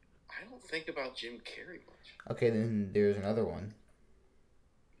 I don't think about Jim Carrey much. Okay, then there's another one.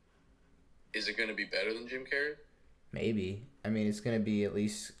 Is it going to be better than Jim Carrey? Maybe. I mean, it's gonna be at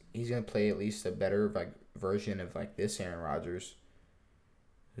least he's gonna play at least a better version of this Aaron Rodgers,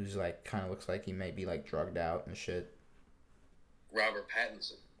 who's kind of looks like he might be drugged out and shit. Robert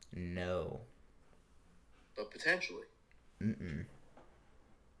Pattinson. No. But potentially.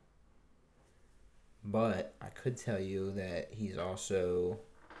 But I could tell you that he's also,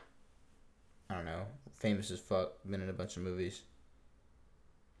 I don't know, famous as fuck, been in a bunch of movies.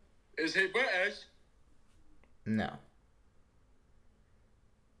 Is he British? No.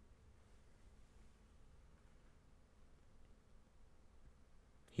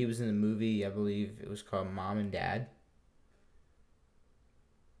 He was in the movie, I believe it was called Mom and Dad.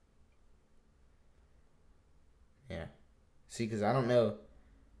 Yeah. See, because I don't know.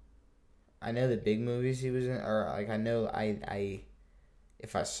 I know the big movies he was in, or I know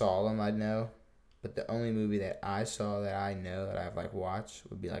if I saw them, I'd know. But the only movie that I saw that I know that I've watched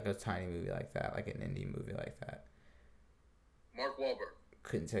would be a tiny movie like that, like an indie movie like that. Mark Wahlberg.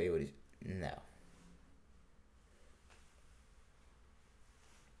 Couldn't tell you what he's. No.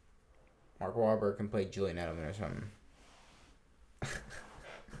 Mark Wahlberg can play Julian Edelman or something.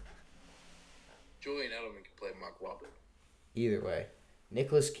 Julian Edelman can play Mark Wahlberg. Either way.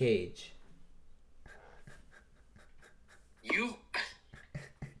 Nicolas Cage. You...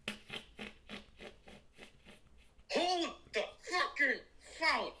 Hold the fucking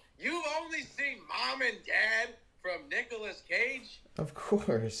phone! You've only seen Mom and Dad from Nicolas Cage? Of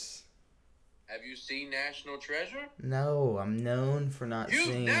course. Have you seen National Treasure? No, I'm known for not You've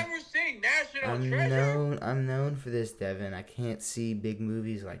seeing. never seen National Treasure? I'm known for this, Devin. I can't see big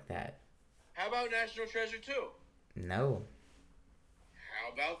movies like that. How about National Treasure 2? No.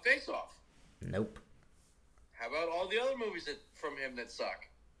 How about Face Off? Nope. How about all the other movies from him that suck?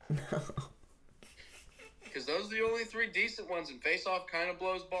 No. Because those are the only 3 decent ones, and Face Off kind of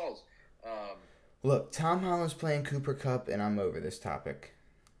blows balls. Look, Tom Holland's playing Cooper Cup, and I'm over this topic.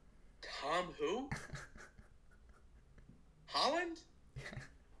 Tom who? Holland?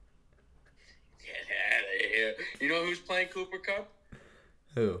 Get out of here. You know who's playing Cooper Cup?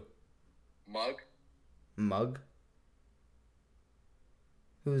 Who? Mug. Mug?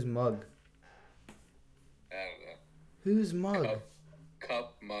 Who's Mug? I don't know. Who's Mug?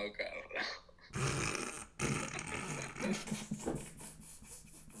 Cup, Mug, I don't know.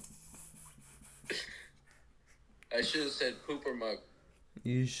 I should have said Pooper Mug.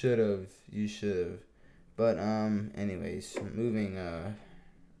 You should have. But, anyways, moving,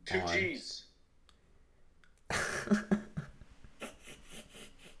 2 on. G's.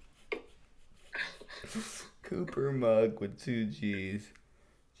 Cooper Mug with 2 G's.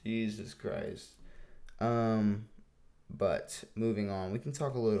 Jesus Christ. But moving on, we can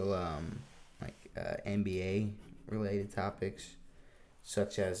talk a little NBA related topics,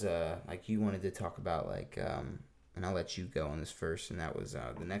 such as like you wanted to talk about and I'll let you go on this first, and that was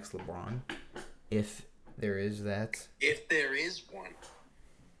the next LeBron, if there is that. If there is one.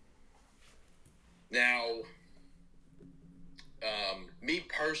 Now, me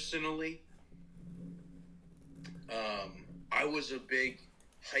personally, I was a big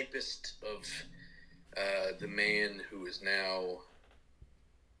hypist of the man who is now,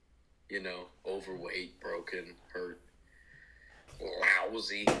 overweight, broken, hurt,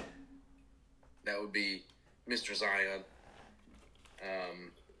 lousy. That would be Mr. Zion,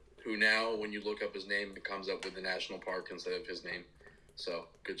 who now, when you look up his name, it comes up with the national park instead of his name. So,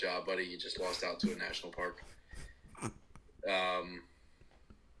 good job, buddy. You just lost out to a national park.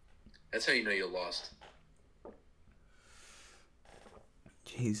 That's how you know you lost.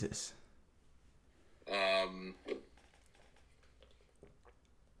 Jesus.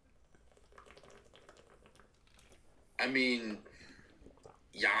 I mean,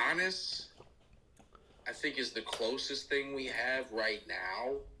 Giannis, I think, is the closest thing we have right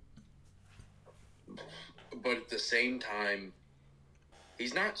now. But at the same time,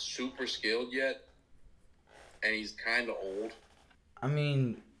 he's not super skilled yet, and he's kind of old. I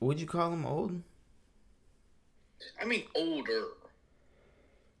mean, would you call him old? I mean, older.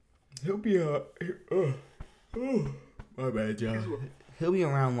 He'll be my bad, John. He'll be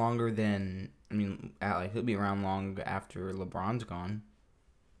around longer than he'll be around long after LeBron's gone.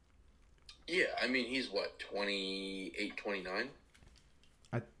 Yeah, I mean, he's what, 28, 29?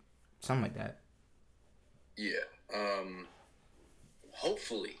 Something like that. Yeah.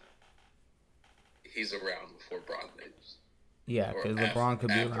 Hopefully, he's around before Bron leaves. Yeah, because LeBron could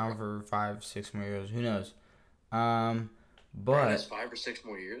be around for 5-6 more years. Who knows? But Bron has 5 or 6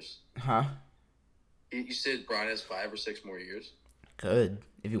 more years. Huh? You said Bron has 5 or 6 more years. Could,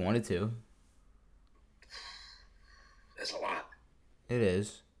 if he wanted to. That's a lot. It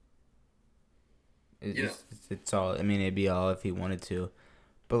is. It's all. I mean, it'd be all if he wanted to.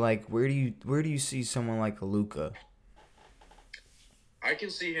 But where do you see someone like Luka? I can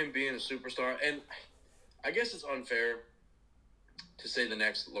see him being a superstar, and I guess it's unfair to say the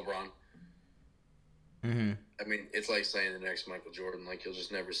next LeBron. Mm-hmm. I mean, it's like saying the next Michael Jordan. Like, you'll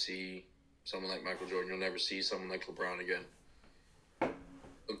just never see someone like Michael Jordan. You'll never see someone like LeBron again.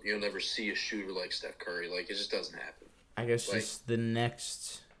 You'll never see a shooter like Steph Curry. Like, it just doesn't happen. I guess it's the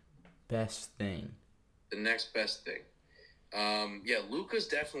next best thing. The next best thing. Yeah, Luka's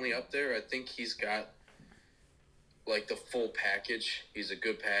definitely up there. I think he's got, the full package. He's a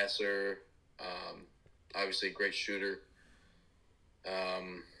good passer. Obviously a great shooter. I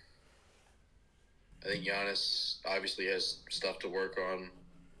think Giannis obviously has stuff to work on.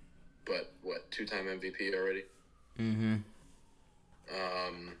 But, 2-time MVP already? Mm-hmm.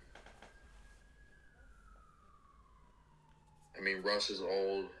 I mean, Russ is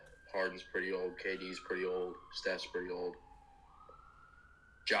old. Harden's pretty old. KD's pretty old. Steph's pretty old.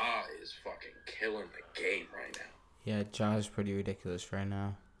 Ja is fucking killing the game right now. Yeah, Ja's pretty ridiculous right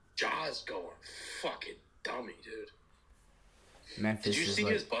now. Ja's going fucking dummy, dude. Memphis. Did you see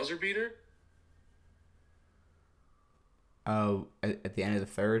his buzzer beater? Oh, at the end of the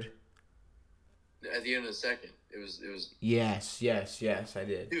third? At the end of the second. It was. Yes, I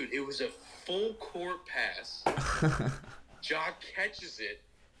did. Dude, it was a full court pass. Ja catches it,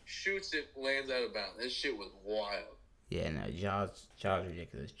 shoots it, lands out of bounds. This shit was wild. Yeah, no, Jaw's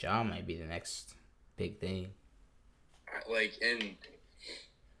ridiculous. Jaw might be the next big thing. And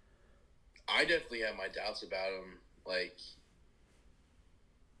I definitely have my doubts about him. Like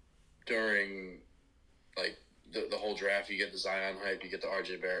during the whole draft, you get the Zion hype, you get the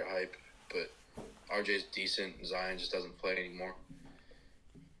RJ Barrett hype, but RJ's decent and Zion just doesn't play anymore.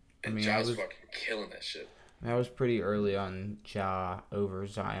 And Ja's fucking killing that shit. I was pretty early on Ja over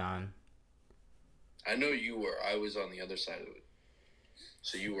Zion. I know you were. I was on the other side of it.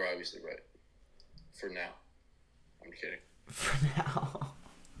 So you were obviously right. For now. I'm kidding. For now.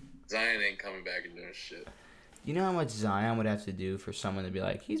 Zion ain't coming back and doing shit. You know how much Zion would have to do for someone to be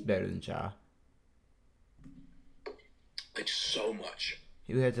like, he's better than Ja? Like, so much.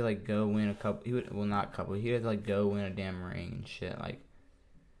 He would have to, like, go win a couple. He would, well, not a couple. He would have to, like, go win a damn ring and shit. Like,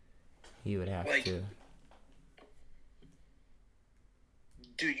 he would have to.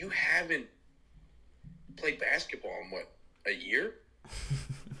 Dude, you haven't played basketball in, what, a year?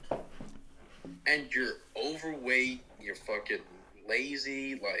 And you're overweight. You're fucking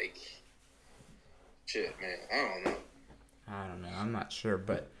lazy. Like, shit, man. I don't know. I'm not sure.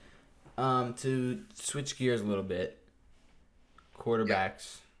 But to switch gears a little bit,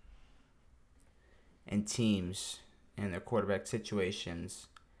 quarterbacks and teams and their quarterback situations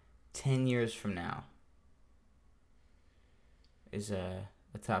 10 years from now is a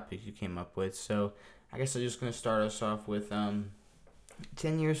topic you came up with. So I guess I'm just going to start us off with 10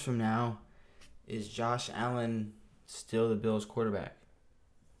 years from now, is Josh Allen still the Bills quarterback?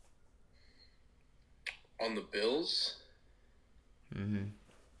 On the Bills? Mm-hmm.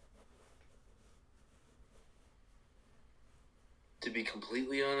 To be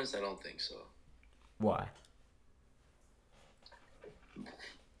completely honest, I don't think so. Why?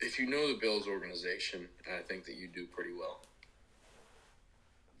 If you know the Bills organization, and I think that you do pretty well,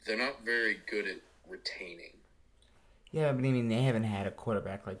 they're not very good at retaining. Yeah, but I mean, they haven't had a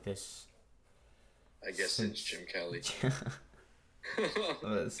quarterback like this. I guess since Jim Kelly.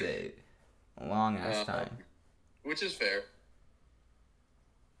 Let's say a long ass time. Which is fair.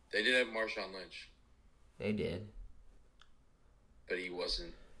 They did have Marshawn Lynch. They did. But he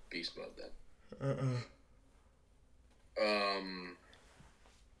wasn't beast mode then.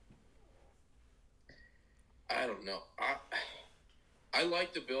 I don't know. I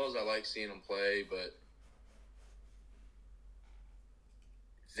like the Bills. I like seeing them play, but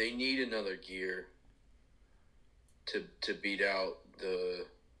they need another gear to beat out the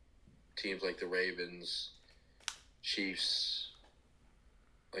teams like the Ravens, Chiefs,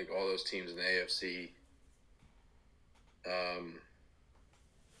 like all those teams in the AFC.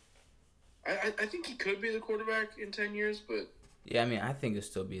 I think he could be the quarterback in 10 years, but yeah, I mean, I think he'll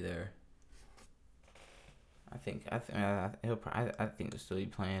still be there. I think he'll still be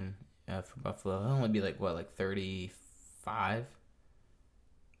playing for Buffalo. He'll only be like 35,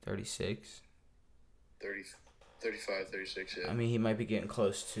 36? 35, 36, yeah. I mean, he might be getting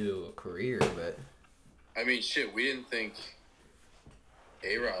close to a career, but I mean, shit, we didn't think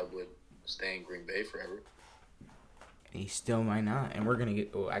A-Rod would stay in Green Bay forever. He still might not, and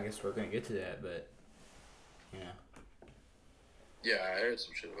I guess we're gonna get to that, but Yeah, I heard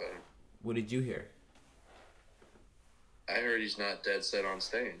some shit about him. What did you hear? I heard he's not dead set on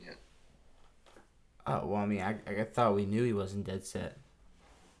staying yet. Oh, well, I mean, I thought we knew he wasn't dead set.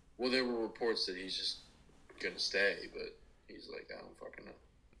 Well, there were reports that he's just gonna stay, but he's like, I don't fucking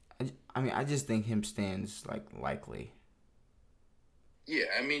know. I mean, I just think him staying's likely. Yeah,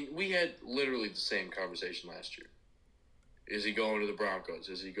 I mean, we had literally the same conversation last year. Is he going to the Broncos?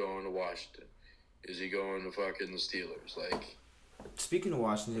 Is he going to Washington? Is he going to fucking the Steelers? Like, speaking of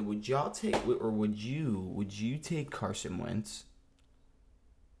Washington, would y'all take, or would you take Carson Wentz?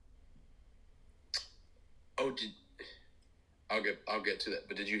 Oh, I'll get to that.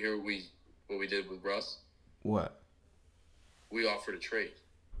 But did you hear what we did with Russ? What? We offered a trade.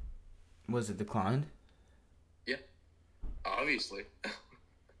 Was it declined? Yeah, obviously.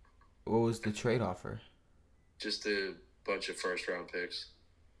 What was the trade offer? Just a bunch of first-round picks.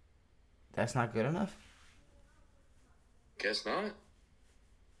 That's not good enough? Guess not.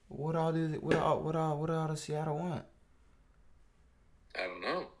 What all does Seattle want? I don't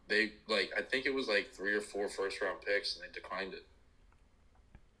know. They I think it was 3 or 4 first-round picks, and they declined it.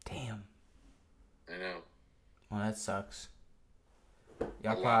 Damn. I know. Well, that sucks.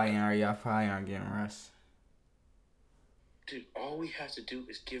 Y'all probably aren't getting Russ. Dude, all we have to do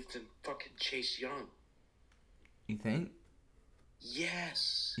is give them fucking Chase Young. You think?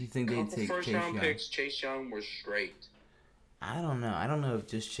 Yes. You think they'd take first Chase round Young? picks, Chase Young were straight. I don't know. I don't know if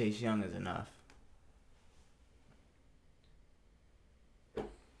just Chase Young is enough.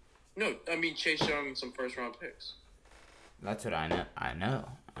 No, I mean Chase Young and some first round picks. That's what I know. I know.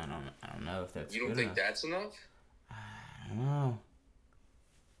 I don't know if that's You don't good think enough. that's enough? I don't know.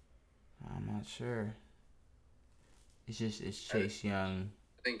 I'm not sure. It's Chase Young.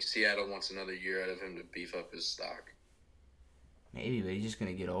 I think Seattle wants another year out of him to beef up his stock. Maybe, but he's just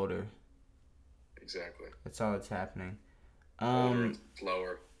gonna get older. Exactly. That's all that's happening. Older and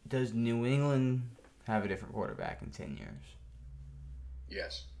slower. Does New England have a different quarterback in 10 years?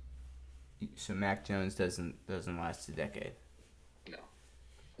 Yes. So Mac Jones doesn't last a decade. No.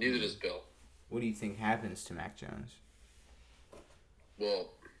 Neither does Bill. What do you think happens to Mac Jones?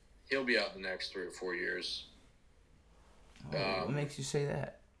 Well, he'll be out the next 3 or 4 years. What makes you say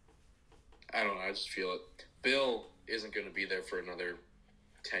that? I don't know. I just feel it. Bill isn't going to be there for another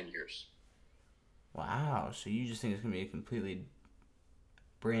 10 years. Wow. So you just think it's going to be a completely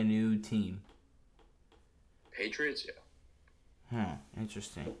brand new team? Patriots, yeah. Huh.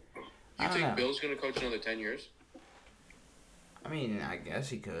 Interesting. You think Bill's going to coach another 10 years? I mean, I guess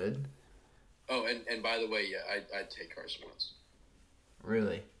he could. Oh, and by the way, yeah, I'd take Carson Wentz.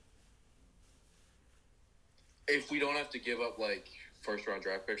 Really? If we don't have to give up, like, first-round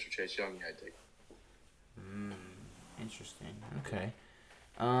draft picks for Chase Young, yeah, I'd take him. Interesting. Okay.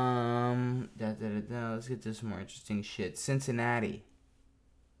 Let's get to some more interesting shit. Cincinnati.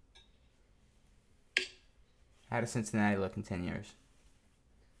 How does Cincinnati look in 10 years?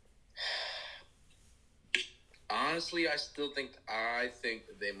 Honestly, I think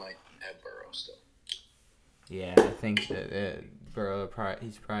that they might have Burrow still. Yeah, I think that Burrow,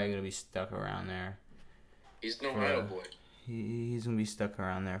 he's probably going to be stuck around there. He's an Ohio boy. He's going to be stuck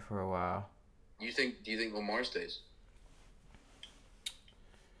around there for a while. Do you think Lamar stays?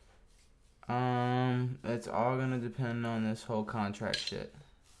 It's all going to depend on this whole contract shit.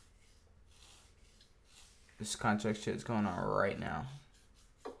 This contract shit is going on right now.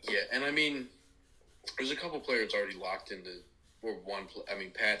 Yeah, and I mean, there's a couple players already locked into, or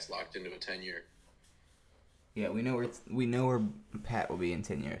Pat's locked into a 10-year. Yeah, we know where Pat will be in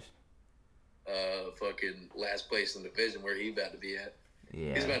 10 years. Fucking last place in the division where he about to be at.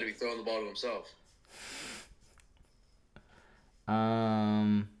 Yeah. He's about to be throwing the ball to himself.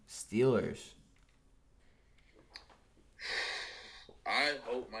 Steelers. I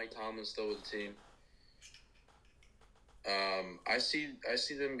hope Mike Tomlin's still with the team. I see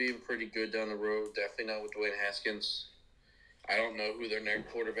them being pretty good down the road. Definitely not with Dwayne Haskins. I don't know who their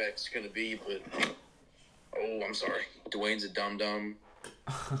next quarterback's going to be, but I'm sorry. Dwayne's a dum-dum.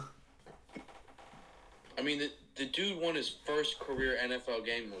 I mean, the dude won his first career NFL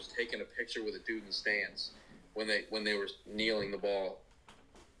game and was taking a picture with a dude in the stands when they were kneeling the ball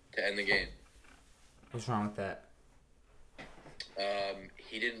to end the game. What's wrong with that?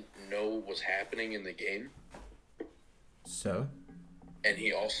 He didn't know what was happening in the game. So? And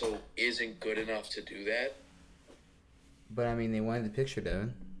he also isn't good enough to do that. But, I mean, they wanted the picture,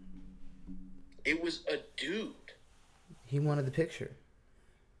 Devin. It was a dude. He wanted the picture.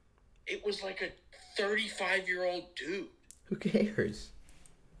 It was like a 35-year-old dude. Who cares?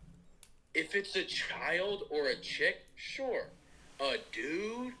 If it's a child or a chick, sure. A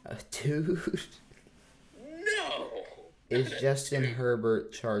dude? A dude? No! Is Justin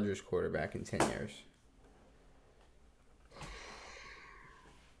Herbert Chargers quarterback in 10 years?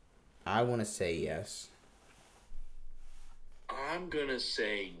 I want to say yes. I'm going to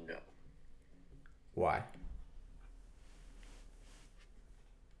say no. Why?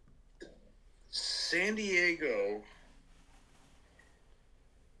 San Diego.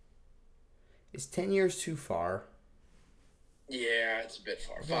 Is 10 years too far? Yeah, it's a bit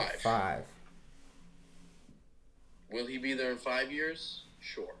far. 5. 5. Will he be there in 5 years?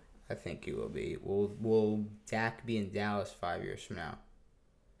 Sure. I think he will be. Will Dak be in Dallas 5 years from now?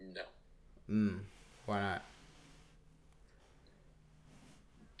 No. Why not?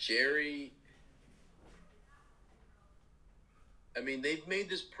 Jerry. I mean, they've made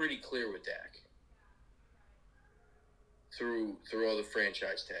this pretty clear with Dak. Through all the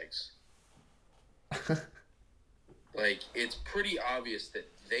franchise tags. Like, it's pretty obvious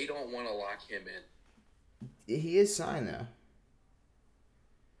that they don't want to lock him in. He is signed, though.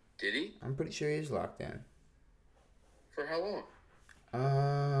 Did he? I'm pretty sure he is locked in. For how long?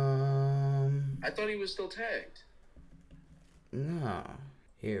 I thought he was still tagged. No.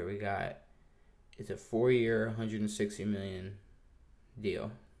 Here, we got... It's a 4-year, $160 million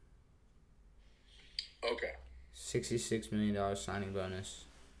deal. Okay. $66 million signing bonus.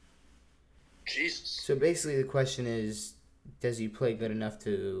 Jesus. So basically the question is, does he play good enough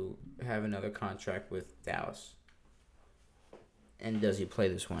to have another contract with Dallas? And does he play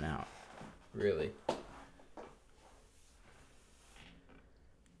this one out? Really?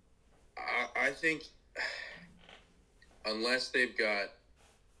 I think unless they've got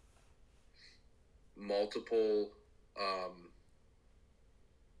multiple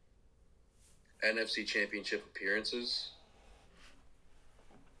NFC Championship appearances,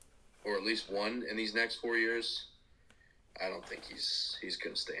 or at least one in these next 4 years, I don't think he's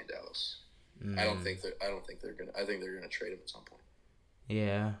going to stay in Dallas. I don't think they're going to. I think they're going to trade him at some point.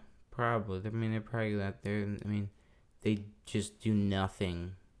 Yeah, probably. I mean, they're probably not there. I mean, they just do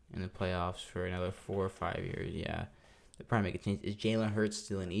nothing in the playoffs for another 4 or 5 years. Yeah, they probably make a change. Is Jalen Hurts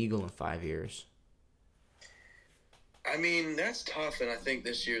still an Eagle in 5 years? I mean, that's tough, and I think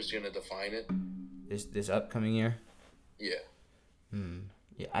this year's going to define it. This upcoming year? Yeah.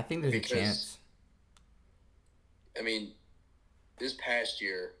 Yeah, I think there's a chance. I mean, this past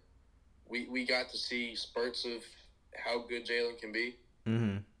year, we got to see spurts of how good Jalen can be.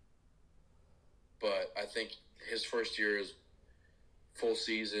 Mm-hmm. But I think his first year is full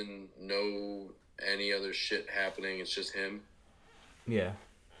season, no any other shit happening. It's just him. Yeah.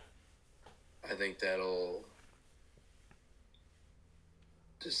 I think that'll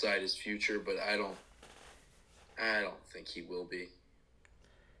decide his future, but I don't think he will be.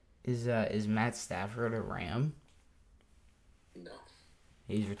 Is Matt Stafford a Ram? No.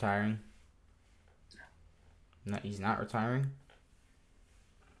 He's retiring? No, he's not retiring?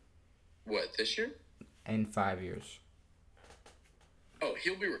 What, this year? In 5 years. Oh,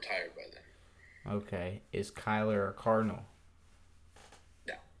 he'll be retired by then. Okay. Is Kyler a Cardinal?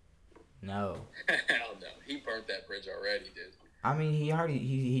 No. No. Hell no. He burnt that bridge already, dude. I mean,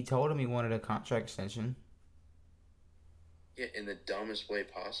 he told him he wanted a contract extension. Yeah, in the dumbest way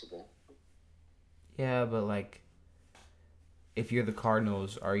possible. Yeah, but, like, if you're the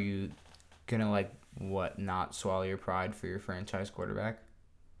Cardinals, are you gonna, like, not swallow your pride for your franchise quarterback?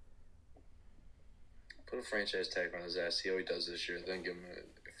 Put a franchise tag on his ass. See how he does this year. Then give him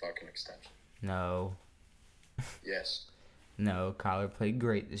a fucking extension. No. Yes. No, Kyler played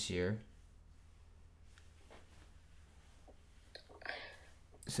great this year.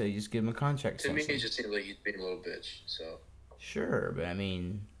 So you just give him a contract extension. To me, it just seems like he's being a little bitch, so. Sure, but I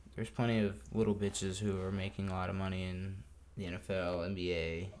mean, there's plenty of little bitches who are making a lot of money in the NFL,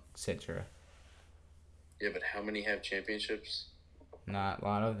 NBA, etc. Yeah, but how many have championships? Not a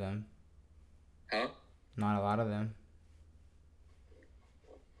lot of them. Huh? Not a lot of them.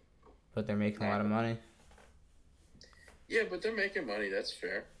 But they're making a lot of money. Yeah, but they're making money. That's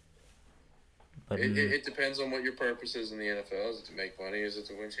fair. But it depends on what your purpose is in the NFL. Is it to make money? Is it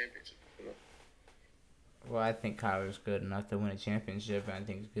to win championships? You know? Well, I think Kyler's good enough to win a championship, and I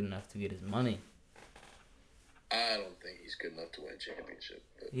think he's good enough to get his money. I don't think he's good enough to win a championship.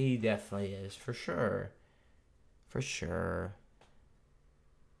 But. He definitely is, for sure. For sure.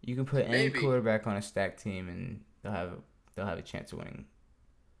 You can put any quarterback on a stacked team, and they'll have a chance of winning.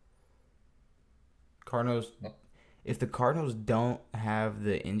 Cardinals. If the Cardinals don't have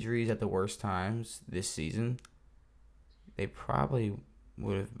the injuries at the worst times this season, they probably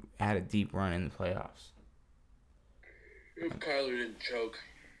would have had a deep run in the playoffs. If Kyler didn't choke.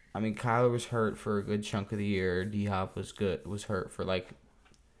 I mean, Kyler was hurt for a good chunk of the year. D-Hop was hurt for like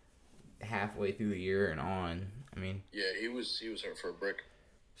halfway through the year and on. I mean. Yeah, he was hurt for a brick.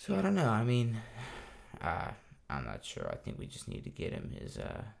 So I don't know. I mean, I'm not sure. I think we just need to get him his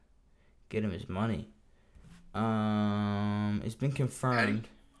money. It's been confirmed.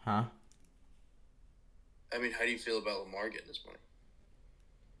 Huh? I mean, how do you feel about Lamar getting his money?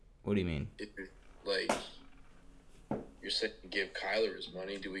 What do you mean? If you're saying give Kyler his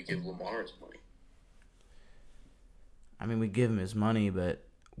money, do we give Lamar his money? I mean, we give him his money, but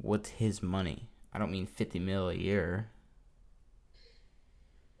what's his money? I don't mean $50 million a year.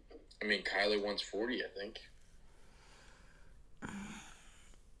 I mean, Kyler wants 40, I think.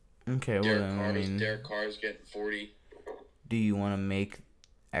 Okay, Derek Carr's getting 40. Do you want to make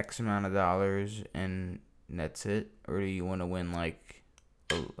X amount of dollars and that's it, or do you want to win like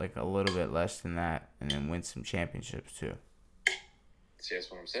a little bit less than that and then win some championships too? See, that's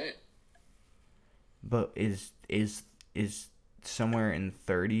what I'm saying. But is somewhere in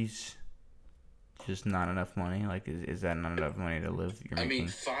 30s just not enough money? Like, is that not enough money to live? I mean,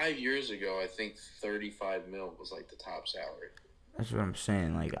 5 years ago, I think $35 million was like the top salary. That's what I'm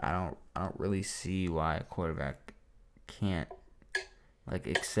saying. Like, I don't really see why a quarterback can't like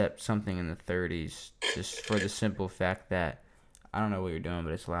accept something in the 30s just for the simple fact that I don't know what you're doing,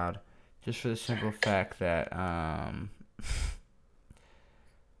 but it's loud. Just for the simple fact that I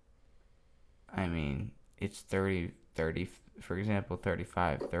mean, it's 30 for example,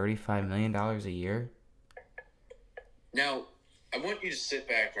 $35 million a year. Now, I want you to sit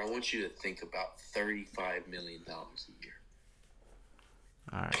back and I want you to think about $35 million a year.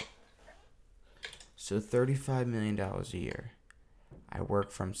 All right. So $35 million a year. I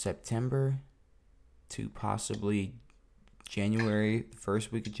work from September to possibly January, the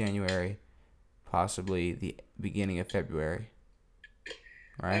first week of January, possibly the beginning of February.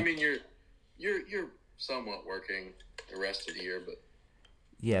 Right? I mean, you're somewhat working the rest of the year, but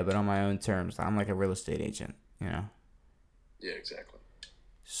yeah, but on my own terms. I'm like a real estate agent, you know. yeah, exactly.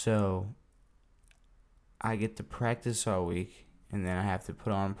 So I get to practice all week, and then I have to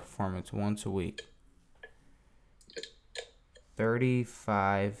put on a performance once a week.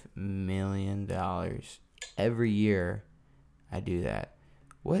 $35 million every year. I do that.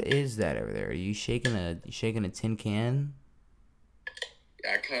 What is that over there? Are you shaking a tin can?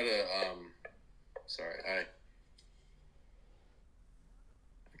 I cut a sorry, I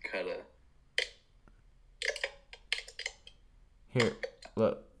cut a. Here,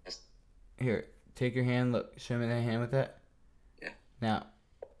 look. Here, take your hand. Look, show me that hand with that. Yeah.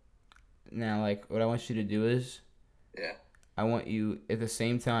 Now, like, what I want you to do is. Yeah. I want you at the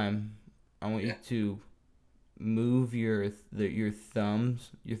same time. I want you to move your thumb,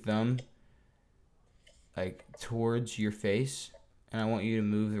 like towards your face, and I want you to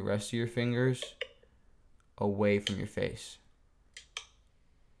move the rest of your fingers away from your face.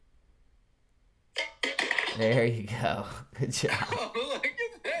 There you go. Good job. Oh, look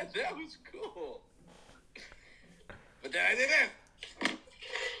at that. That was cool. But then I did it.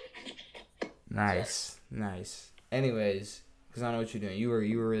 Nice. Anyways, because I know what you're doing. You were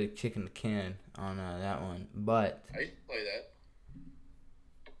really kicking the can on that one, but I used to play that.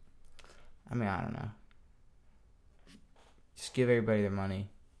 I mean, I don't know. Just give everybody their money,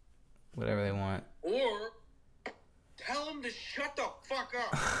 whatever they want. Or tell them to shut the fuck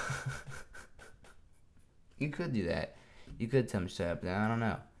up. You could do that. You could tell them to shut up. I don't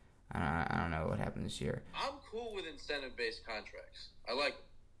know. I don't know what happened this year. I'm cool with incentive-based contracts. I like them.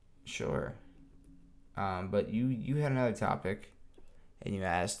 Sure. But you had another topic, and you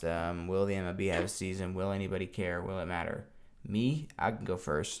asked, will the MLB have a season? Will anybody care? Will it matter? Me, I can go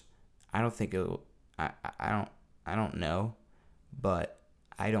first. I don't think it'll. I don't know, but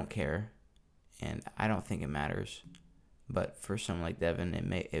I don't care, and I don't think it matters. But for someone like Devin,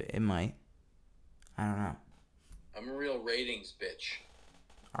 it might. I don't know. I'm a real ratings bitch.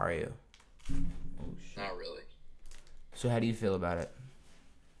 Are you? Oh, shit. Not really. So how do you feel about it?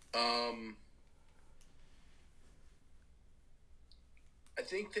 I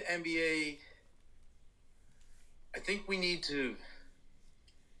think the NBA. I think we need to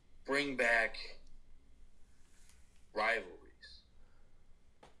bring back rivalries,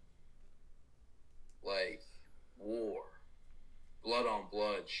 like war, blood on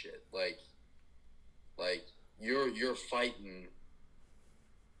blood shit. Like you're fighting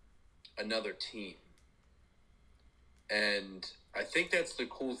another team, and I think that's the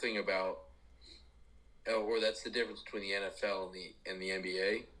cool thing about, or that's the difference between the NFL and the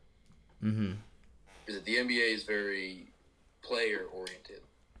NBA. Mm-hmm. Is that the NBA is very player oriented.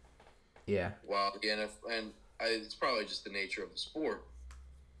 Yeah. While the NFL, and it's probably just the nature of the sport,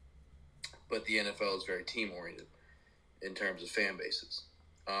 but the NFL is very team oriented in terms of fan bases.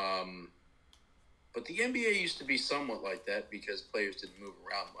 But the NBA used to be somewhat like that because players didn't move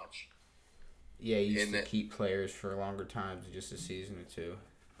around much. Yeah, you used to keep players for longer times, just a season or two.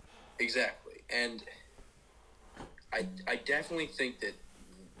 Exactly. And I definitely think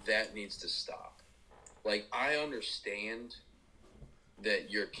that needs to stop. Like, I understand that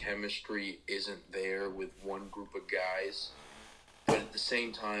your chemistry isn't there with one group of guys, but at the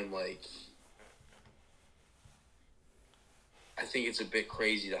same time, like, I think it's a bit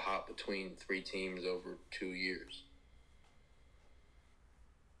crazy to hop between three teams over 2 years.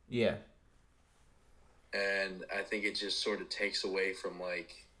 Yeah. And I think it just sort of takes away from,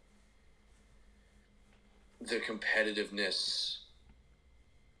 like, the competitiveness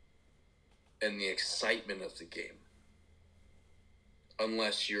and the excitement of the game.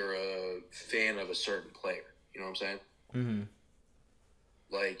 Unless you're a fan of a certain player. You know what I'm saying? Mm-hmm.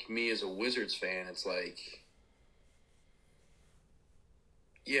 Like, me as a Wizards fan, it's like,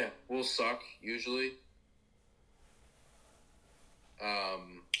 yeah, we'll suck, usually.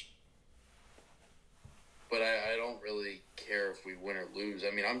 But I don't really care if we win or lose.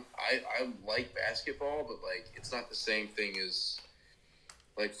 I mean, I like basketball, but, like, it's not the same thing as,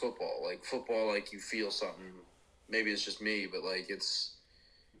 like, football. Like, football, like, you feel something. Maybe it's just me, but, like, it's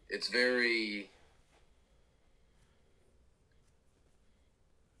very...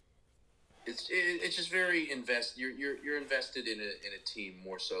 It's just very You're invested in a team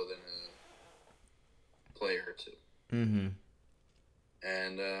more so than a player or two. Mm-hmm.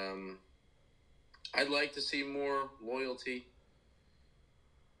 And I'd like to see more loyalty,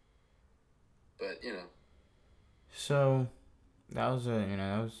 But So that was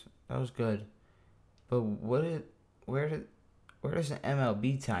that was good. But where does the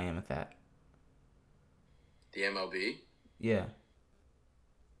MLB tie in with that? the MLB. Yeah.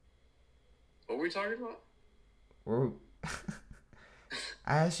 What were we talking about? We're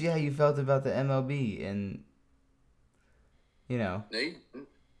I asked you how you felt about the MLB, and No,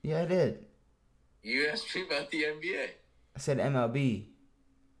 yeah, I did. you asked me about the NBA. I said MLB.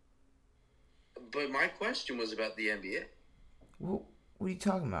 But my question was about the NBA. What are you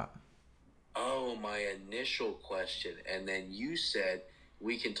talking about? Oh, my initial question. And then you said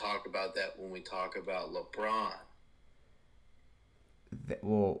we can talk about that when we talk about LeBron.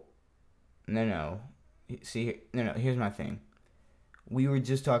 Well, no. See, no. Here's my thing. We were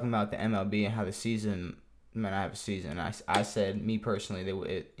just talking about the MLB and how the season might not have a season. I said, me personally,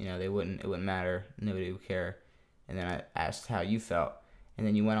 it wouldn't matter. Nobody would care. And then I asked how you felt, and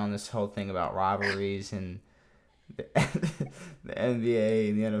then you went on this whole thing about rivalries and the, the NBA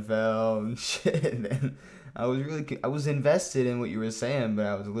and the NFL and shit. And then I was invested in what you were saying, but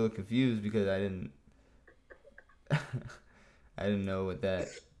I was a little confused because I didn't I didn't know what that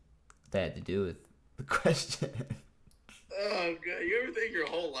had to do with the question. Oh, God. You ever think your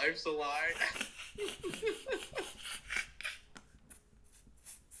whole life's a lie?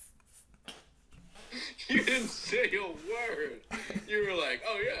 You didn't say a word. You were like,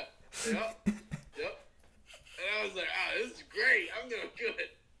 oh, yeah. Yep. And I was like, this is great. I'm doing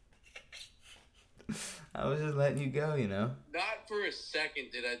good. I was just letting you go, Not for a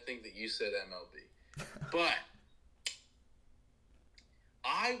second did I think that you said MLB. But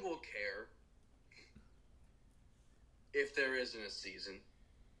I will care if there isn't a season.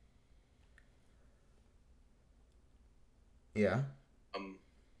 Yeah.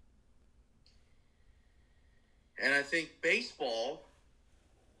 And I think baseball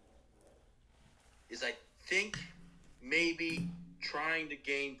is, I think, maybe trying to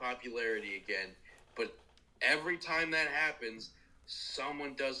gain popularity again. But every time that happens,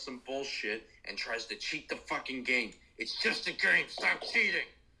 someone does some bullshit and tries to cheat the fucking game. It's just a game. Stop cheating.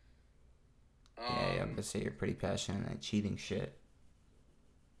 Yeah, I'm gonna say you're pretty passionate on that cheating shit.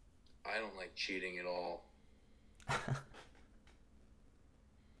 I don't like cheating at all.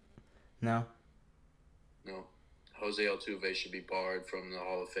 No? No. Jose Altuve should be barred from the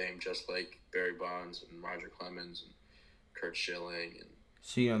Hall of Fame, just like Barry Bonds and Roger Clemens and Curt Schilling. And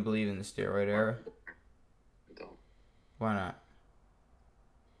So you don't believe in the steroid era? I don't. Why not?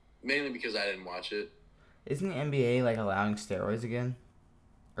 Mainly because I didn't watch it. Isn't the NBA like allowing steroids again?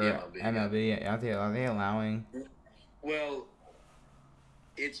 Or MLB, are they allowing? Well,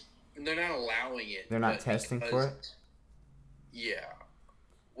 they're not allowing it. They're not testing for it? Yeah.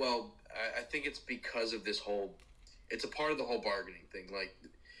 Well, I think it's because of this whole. It's a part of the whole bargaining thing, like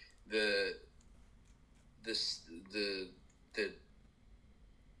the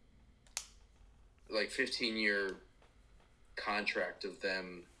 15-year contract of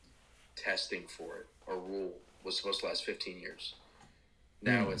them testing for it or rule was supposed to last 15 years.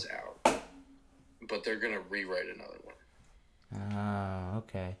 Now it's out, but they're gonna rewrite another one. Oh,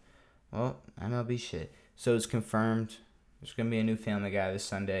 okay. Well, MLB shit. So it's confirmed. There's gonna be a new Family Guy this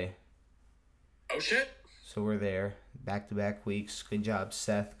Sunday. Oh shit! So we're there, back-to-back weeks. Good job,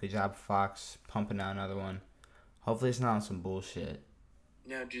 Seth. Good job, Fox. Pumping out another one. Hopefully, it's not on some bullshit.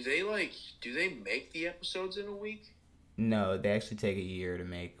 Now, do they make the episodes in a week? No, they actually take a year to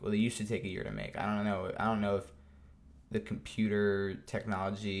make. Well, they used to take a year to make. I don't know if the computer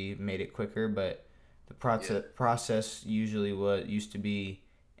technology made it quicker, but the process usually used to be,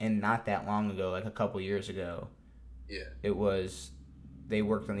 and not that long ago, like a couple years ago. Yeah. It was, they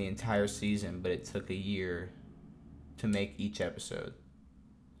worked on the entire season, but it took a year to make each episode.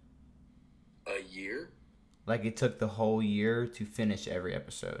 A year? Like it took the whole year to finish every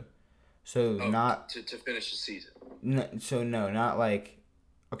episode. So not to finish the season. Not like,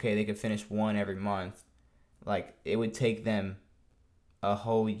 okay, they could finish one every month. Like it would take them a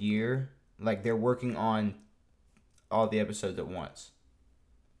whole year. Like they're working on all the episodes at once.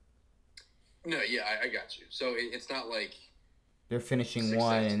 No, yeah, I got you. So it's not like they're finishing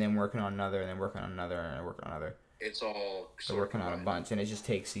one and then working on another and then working on another and then working on another. It's all they're working on a bunch, and it just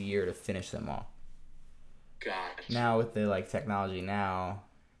takes a year to finish them all. Gotcha. Now with the technology now,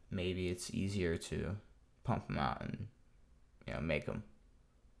 maybe it's easier to pump them out and make them.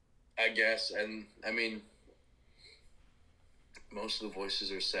 I guess, and I mean, most of the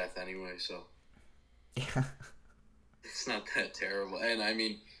voices are Seth anyway, so yeah, it's not that terrible. And I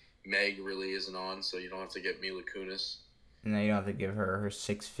mean, Meg really isn't on, so you don't have to get Mila Kunis. And then you don't have to give her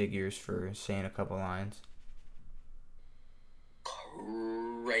 6 figures for saying a couple lines.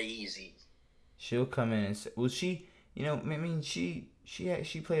 Crazy. She'll come in and say, well, she, I mean, she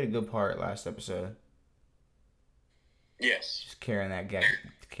played a good part last episode. Yes. Just carrying that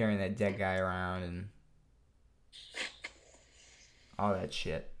dead guy around and all that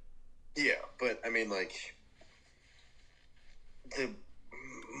shit. Yeah, but I mean, like, the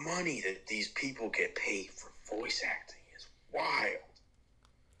money that these people get paid for voice acting is wild.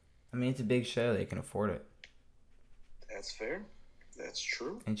 I mean, it's a big show. They can afford it. That's fair. That's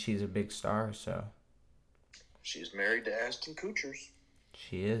true. And she's a big star, so. She's married to Ashton Kutcher's.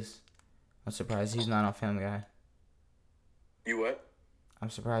 She is. I'm surprised he's not on Family Guy. You what? I'm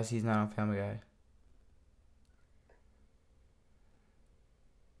surprised he's not on Family Guy.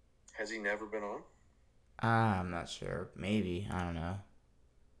 Has he never been on? I'm not sure. Maybe. I don't know.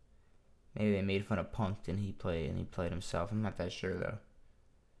 Maybe they made fun of Punk and he played himself. I'm not that sure though.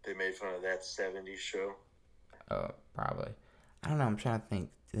 They made fun of that 70s show. Oh, probably. I don't know. I'm trying to think.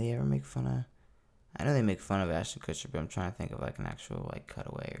 Do they ever make fun of? I know they make fun of Ashton Kutcher, but I'm trying to think of like an actual like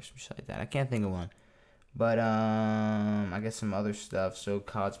cutaway or some shit like that. I can't think of one. But I guess some other stuff. So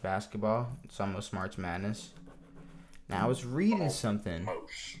college basketball. It's almost March Madness. Now I was reading something.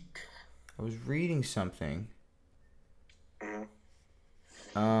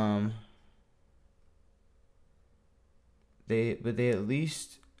 Mm-hmm. They at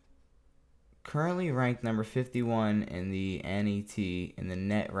least currently ranked number 51 in the NET in the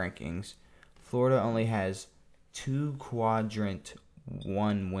net rankings. Florida only has 2 quadrant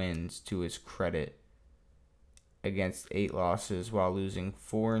 1 wins to its credit against 8 losses, while losing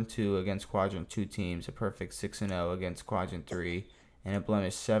 4-2 against quadrant 2 teams, a perfect 6-0 against quadrant 3, and a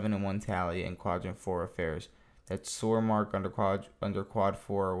blemished 7-1 tally in quadrant 4 affairs. That sore mark under quad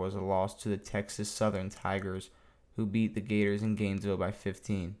 4 was a loss to the Texas Southern Tigers, who beat the Gators in Gainesville by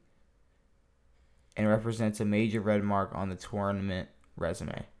 15, and represents a major red mark on the tournament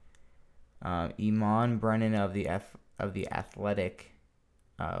resume. Iman Brennan of the Athletic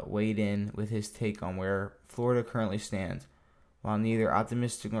weighed in with his take on where Florida currently stands. While neither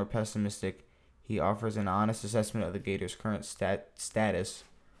optimistic nor pessimistic, he offers an honest assessment of the Gators' current status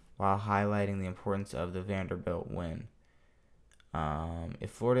while highlighting the importance of the Vanderbilt win. If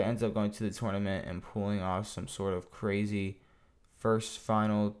Florida ends up going to the tournament and pulling off some sort of crazy first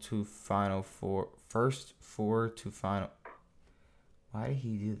four to final. Why did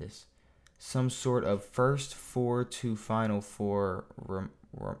he do this? Some sort of first 4 to final 4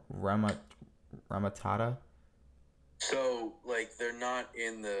 remontada. So, like, they're not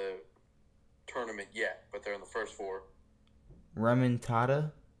in the tournament yet, but they're in the first 4.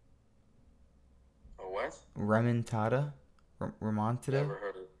 Remontada? A what? Remontada? Remontada? Never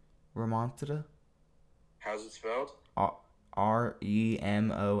heard of it. Remontada? How's it spelled?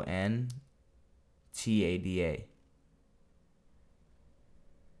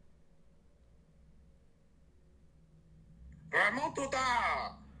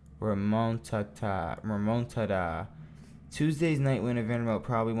 Remontada. Remontada. Tuesday's night win at Vanderbilt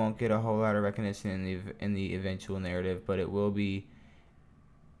probably won't get a whole lot of recognition in the eventual narrative, but it will be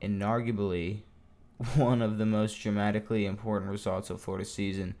inarguably one of the most dramatically important results of Florida's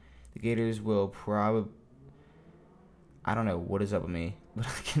season. The Gators will probably... I don't know what is up with me, but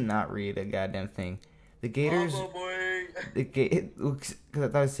I cannot read a goddamn thing. The Gators... Because I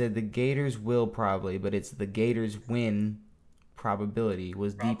thought I said the Gators will probably, but it's the Gators win probability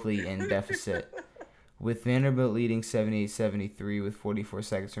was deeply in deficit. With Vanderbilt leading 78-73 with 44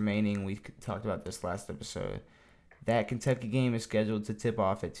 seconds remaining, we talked about this last episode. That Kentucky game is scheduled to tip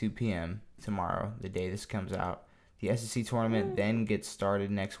off at 2 p.m. tomorrow, the day this comes out. The SEC tournament then gets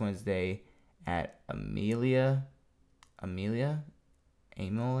started next Wednesday at Amelia? I don't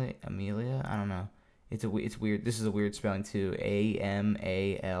know. It's weird. This is a weird spelling too.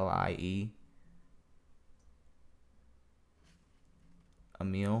 Amalie.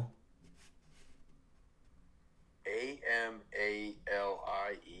 Emil. Amalie.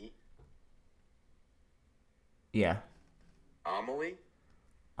 Yeah. Amalie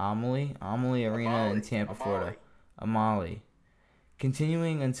Arena in Tampa, Florida. Amalie.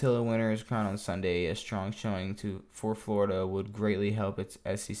 Continuing until a winner is crowned on Sunday, a strong showing for Florida would greatly help its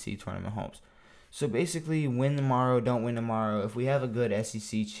SEC tournament hopes. So basically, win tomorrow, don't win tomorrow. If we have a good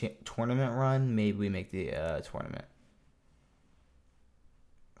SEC tournament run, maybe we make the tournament.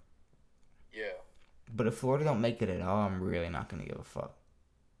 Yeah. But if Florida don't make it at all, I'm really not going to give a fuck.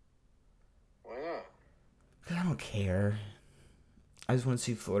 Why not? Because I don't care. I just want to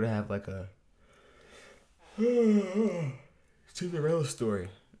see Florida have like a Cinderella story.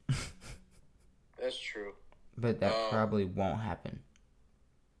 That's true. But that probably won't happen.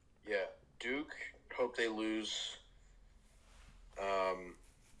 Yeah. Duke, hope they lose.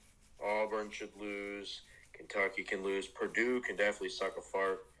 Auburn, Auburn should lose. Kentucky can lose. Purdue can definitely suck a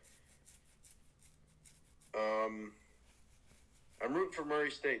fart. I'm rooting for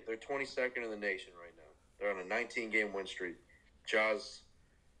Murray State. They're 22nd in the nation right now. They're on a 19-game win streak. Jaws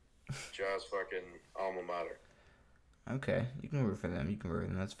fucking alma mater. Okay, you can root for them.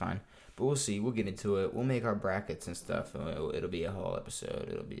 That's fine. But we'll see. We'll get into it. We'll make our brackets and stuff. It'll be a whole episode.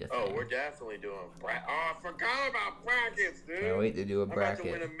 It'll be a thing. Oh, we're definitely doing brackets. Oh, I forgot about brackets, dude. Can't wait to do a bracket.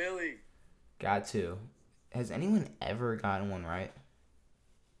 I'm about to win a milli. Got to. Has anyone ever gotten one right?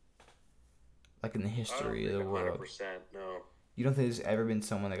 Like in the history of the world? 100%, no. You don't think there's ever been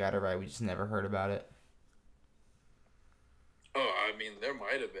someone that got it right? We just never heard about it? Oh, I mean, there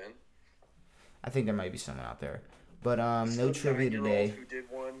might have been. I think there might be someone out there. But no trivia today. Who did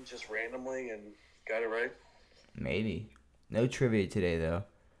one just randomly and got it right? Maybe. No trivia today, though.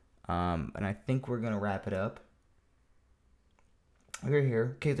 And I think we're going to wrap it up. We're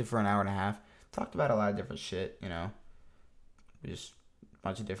here. Kicked it for an hour and a half. Talked about a lot of different shit, you know. Just a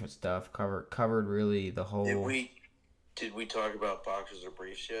bunch of different stuff. Covered really the whole... Did we talk about boxers or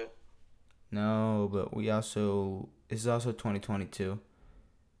briefs yet? No, but we also... This is also 2022.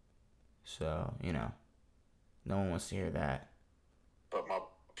 So, you know. No one wants to hear that. But my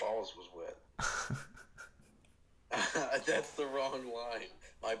balls was wet. That's the wrong line.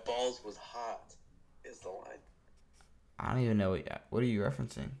 My balls was hot is the line. I don't even know what are you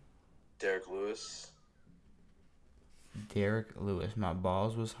referencing? Derek Lewis. Derek Lewis. My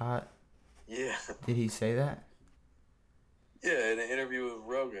balls was hot? Yeah. Did he say that? Yeah, in an interview with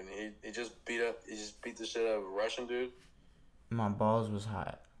Rogan. He just beat the shit out of a Russian dude. My balls was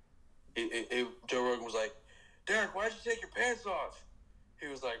hot. Joe Rogan was like, Derek, why'd you take your pants off? He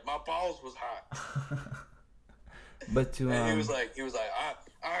was like, my balls was hot. But and he was like,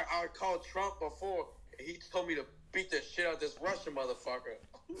 I called Trump before. He told me to beat the shit out of this Russian motherfucker.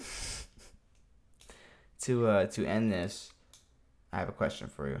 To end this, I have a question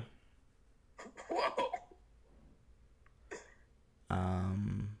for you. Whoa.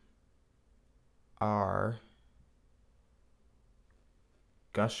 Are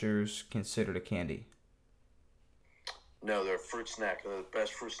Gushers considered a candy? No, they're a fruit snack. They're the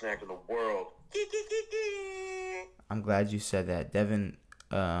best fruit snack in the world. I'm glad you said that. Devin,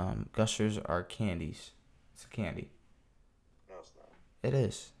 Gushers are candies. It's a candy. No, it's not. It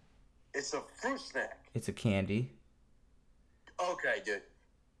is. It's a fruit snack. It's a candy. Okay, dude.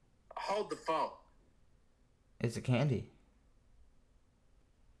 Hold the phone. It's a candy.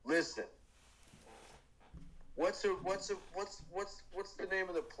 Listen. What's the name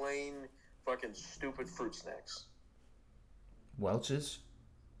of the plain fucking stupid fruit snacks? Welch's?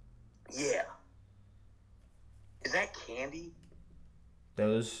 Yeah. Is that candy?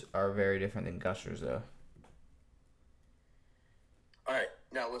 Those are very different than Gushers, though. All right,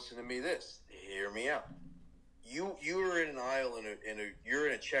 now listen to me. Hear me out. You are in an aisle you're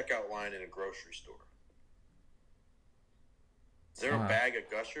in a checkout line in a grocery store. Is there a bag of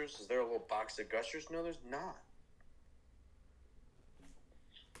Gushers? Is there a little box of Gushers? No, there's not.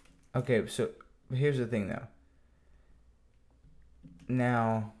 Okay, so here's the thing, though.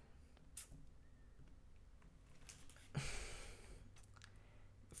 Now,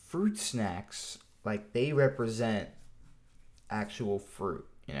 fruit snacks, like, they represent actual fruit,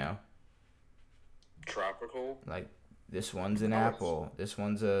 you know? Tropical? Like, this one's an apple. This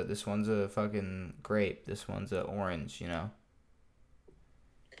one's a fucking grape. This one's a orange, you know?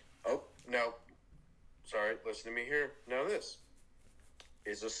 Oh, no. Sorry, listen to me here. Now this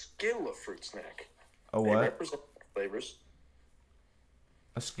is a Skittle of fruit snack. A what? They represent flavors.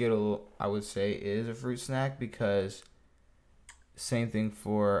 A Skittle, I would say, is a fruit snack because same thing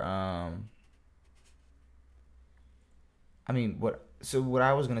for what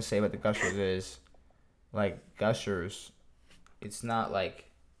I was gonna say about the Gushers is, like, Gushers, it's not like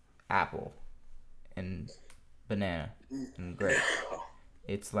apple and banana and grape.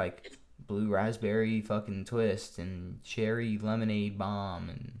 It's like blue raspberry fucking twist and cherry lemonade bomb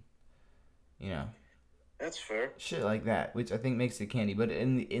and, you know. That's fair. Shit like that, which I think makes it candy. But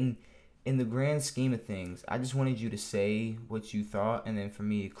in the grand scheme of things, I just wanted you to say what you thought, and then for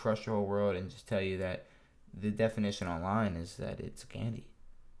me to crush your whole world and just tell you that the definition online is that it's candy.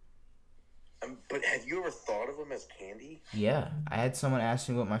 But have you ever thought of them as candy? Yeah. I had someone ask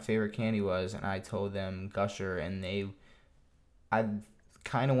me what my favorite candy was, and I told them Gusher, and I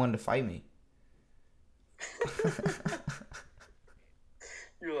kind of wanted to fight me.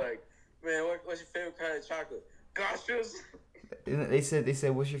 You're like, man, what's your favorite kind of chocolate? Gushers? They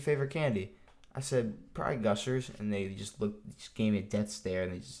said, what's your favorite candy? I said, probably Gushers, and they just gave me a death stare,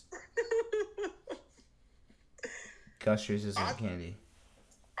 and they just... Gushers isn't candy.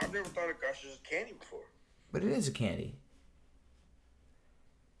 I've never thought of Gushers as candy before. But it is a candy.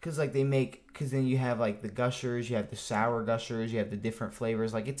 Cause like they make, cause then you have like the Gushers, you have the sour Gushers, you have the different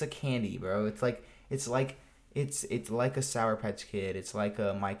flavors. Like it's a candy, bro. It's like a Sour Patch Kid. It's like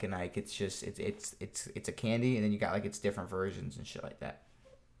a Mike and Ike. It's just it's a candy, and then you got like its different versions and shit like that.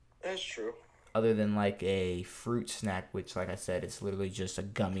 That's true. Other than like a fruit snack, which like I said, it's literally just a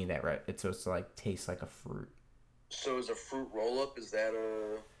gummy that it's supposed to like taste like a fruit. So is a fruit roll up? Is that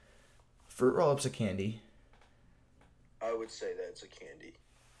a? Fruit roll-up's a candy. I would say that's a candy.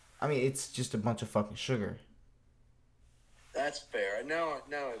 I mean, it's just a bunch of fucking sugar. That's fair. Now I'm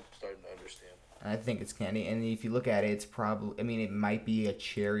starting to understand. I think it's candy, and if you look at it, it's probably. I mean, it might be a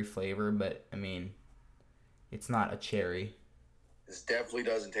cherry flavor, but I mean, it's not a cherry. This definitely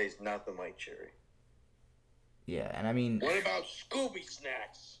doesn't taste nothing like cherry. Yeah, and I mean. What about Scooby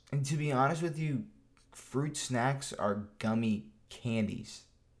snacks? And to be honest with you, fruit snacks are gummy candies.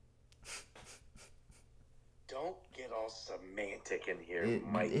 Don't get all semantic in here,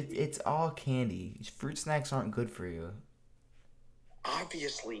 It's all candy. Fruit snacks aren't good for you.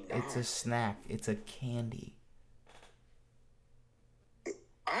 Obviously not. It's a snack. It's a candy.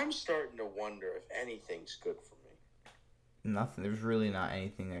 I'm starting to wonder if anything's good for me. Nothing. There's really not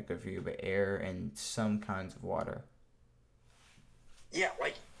anything that good for you but air and some kinds of water. Yeah,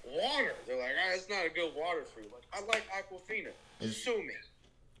 like water. They're like, it's not a good water for you. Like, I like Aquafina. Sue me.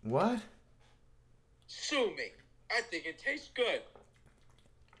 What? Sue me. I think it tastes good.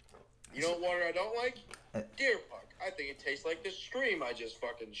 You know what water I don't like? Deer Park. I think it tastes like the stream I just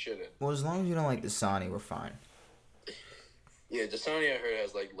fucking shit in. Well, as long as you don't like Dasani, we're fine. Yeah, Dasani I heard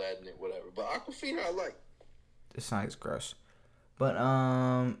has like lead in it, whatever. But Aquafina I like. Dasani's gross. But,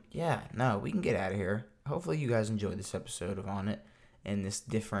 yeah, no, we can get out of here. Hopefully you guys enjoyed this episode of On It and this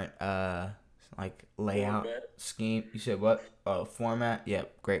different, like, layout scheme. You said what? Oh, format?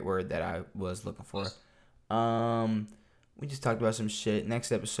 Yep, great word that I was looking for. We just talked about some shit.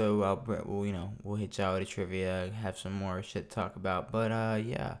 Next episode, we'll hit y'all with a trivia, have some more shit to talk about. But,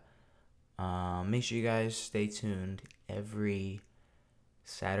 yeah. Make sure you guys stay tuned every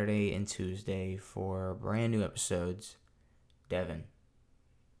Saturday and Tuesday for brand new episodes. Devin,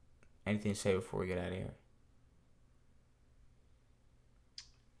 anything to say before we get out of here?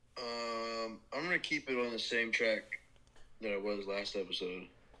 I'm gonna keep it on the same track that I was last episode.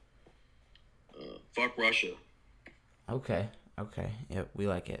 Fuck Russia. Okay. Yep, we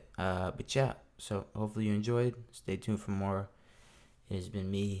like it. But yeah, so hopefully you enjoyed. Stay tuned for more. It has been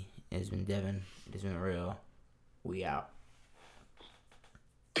me. It has been Devin. It has been real. We out.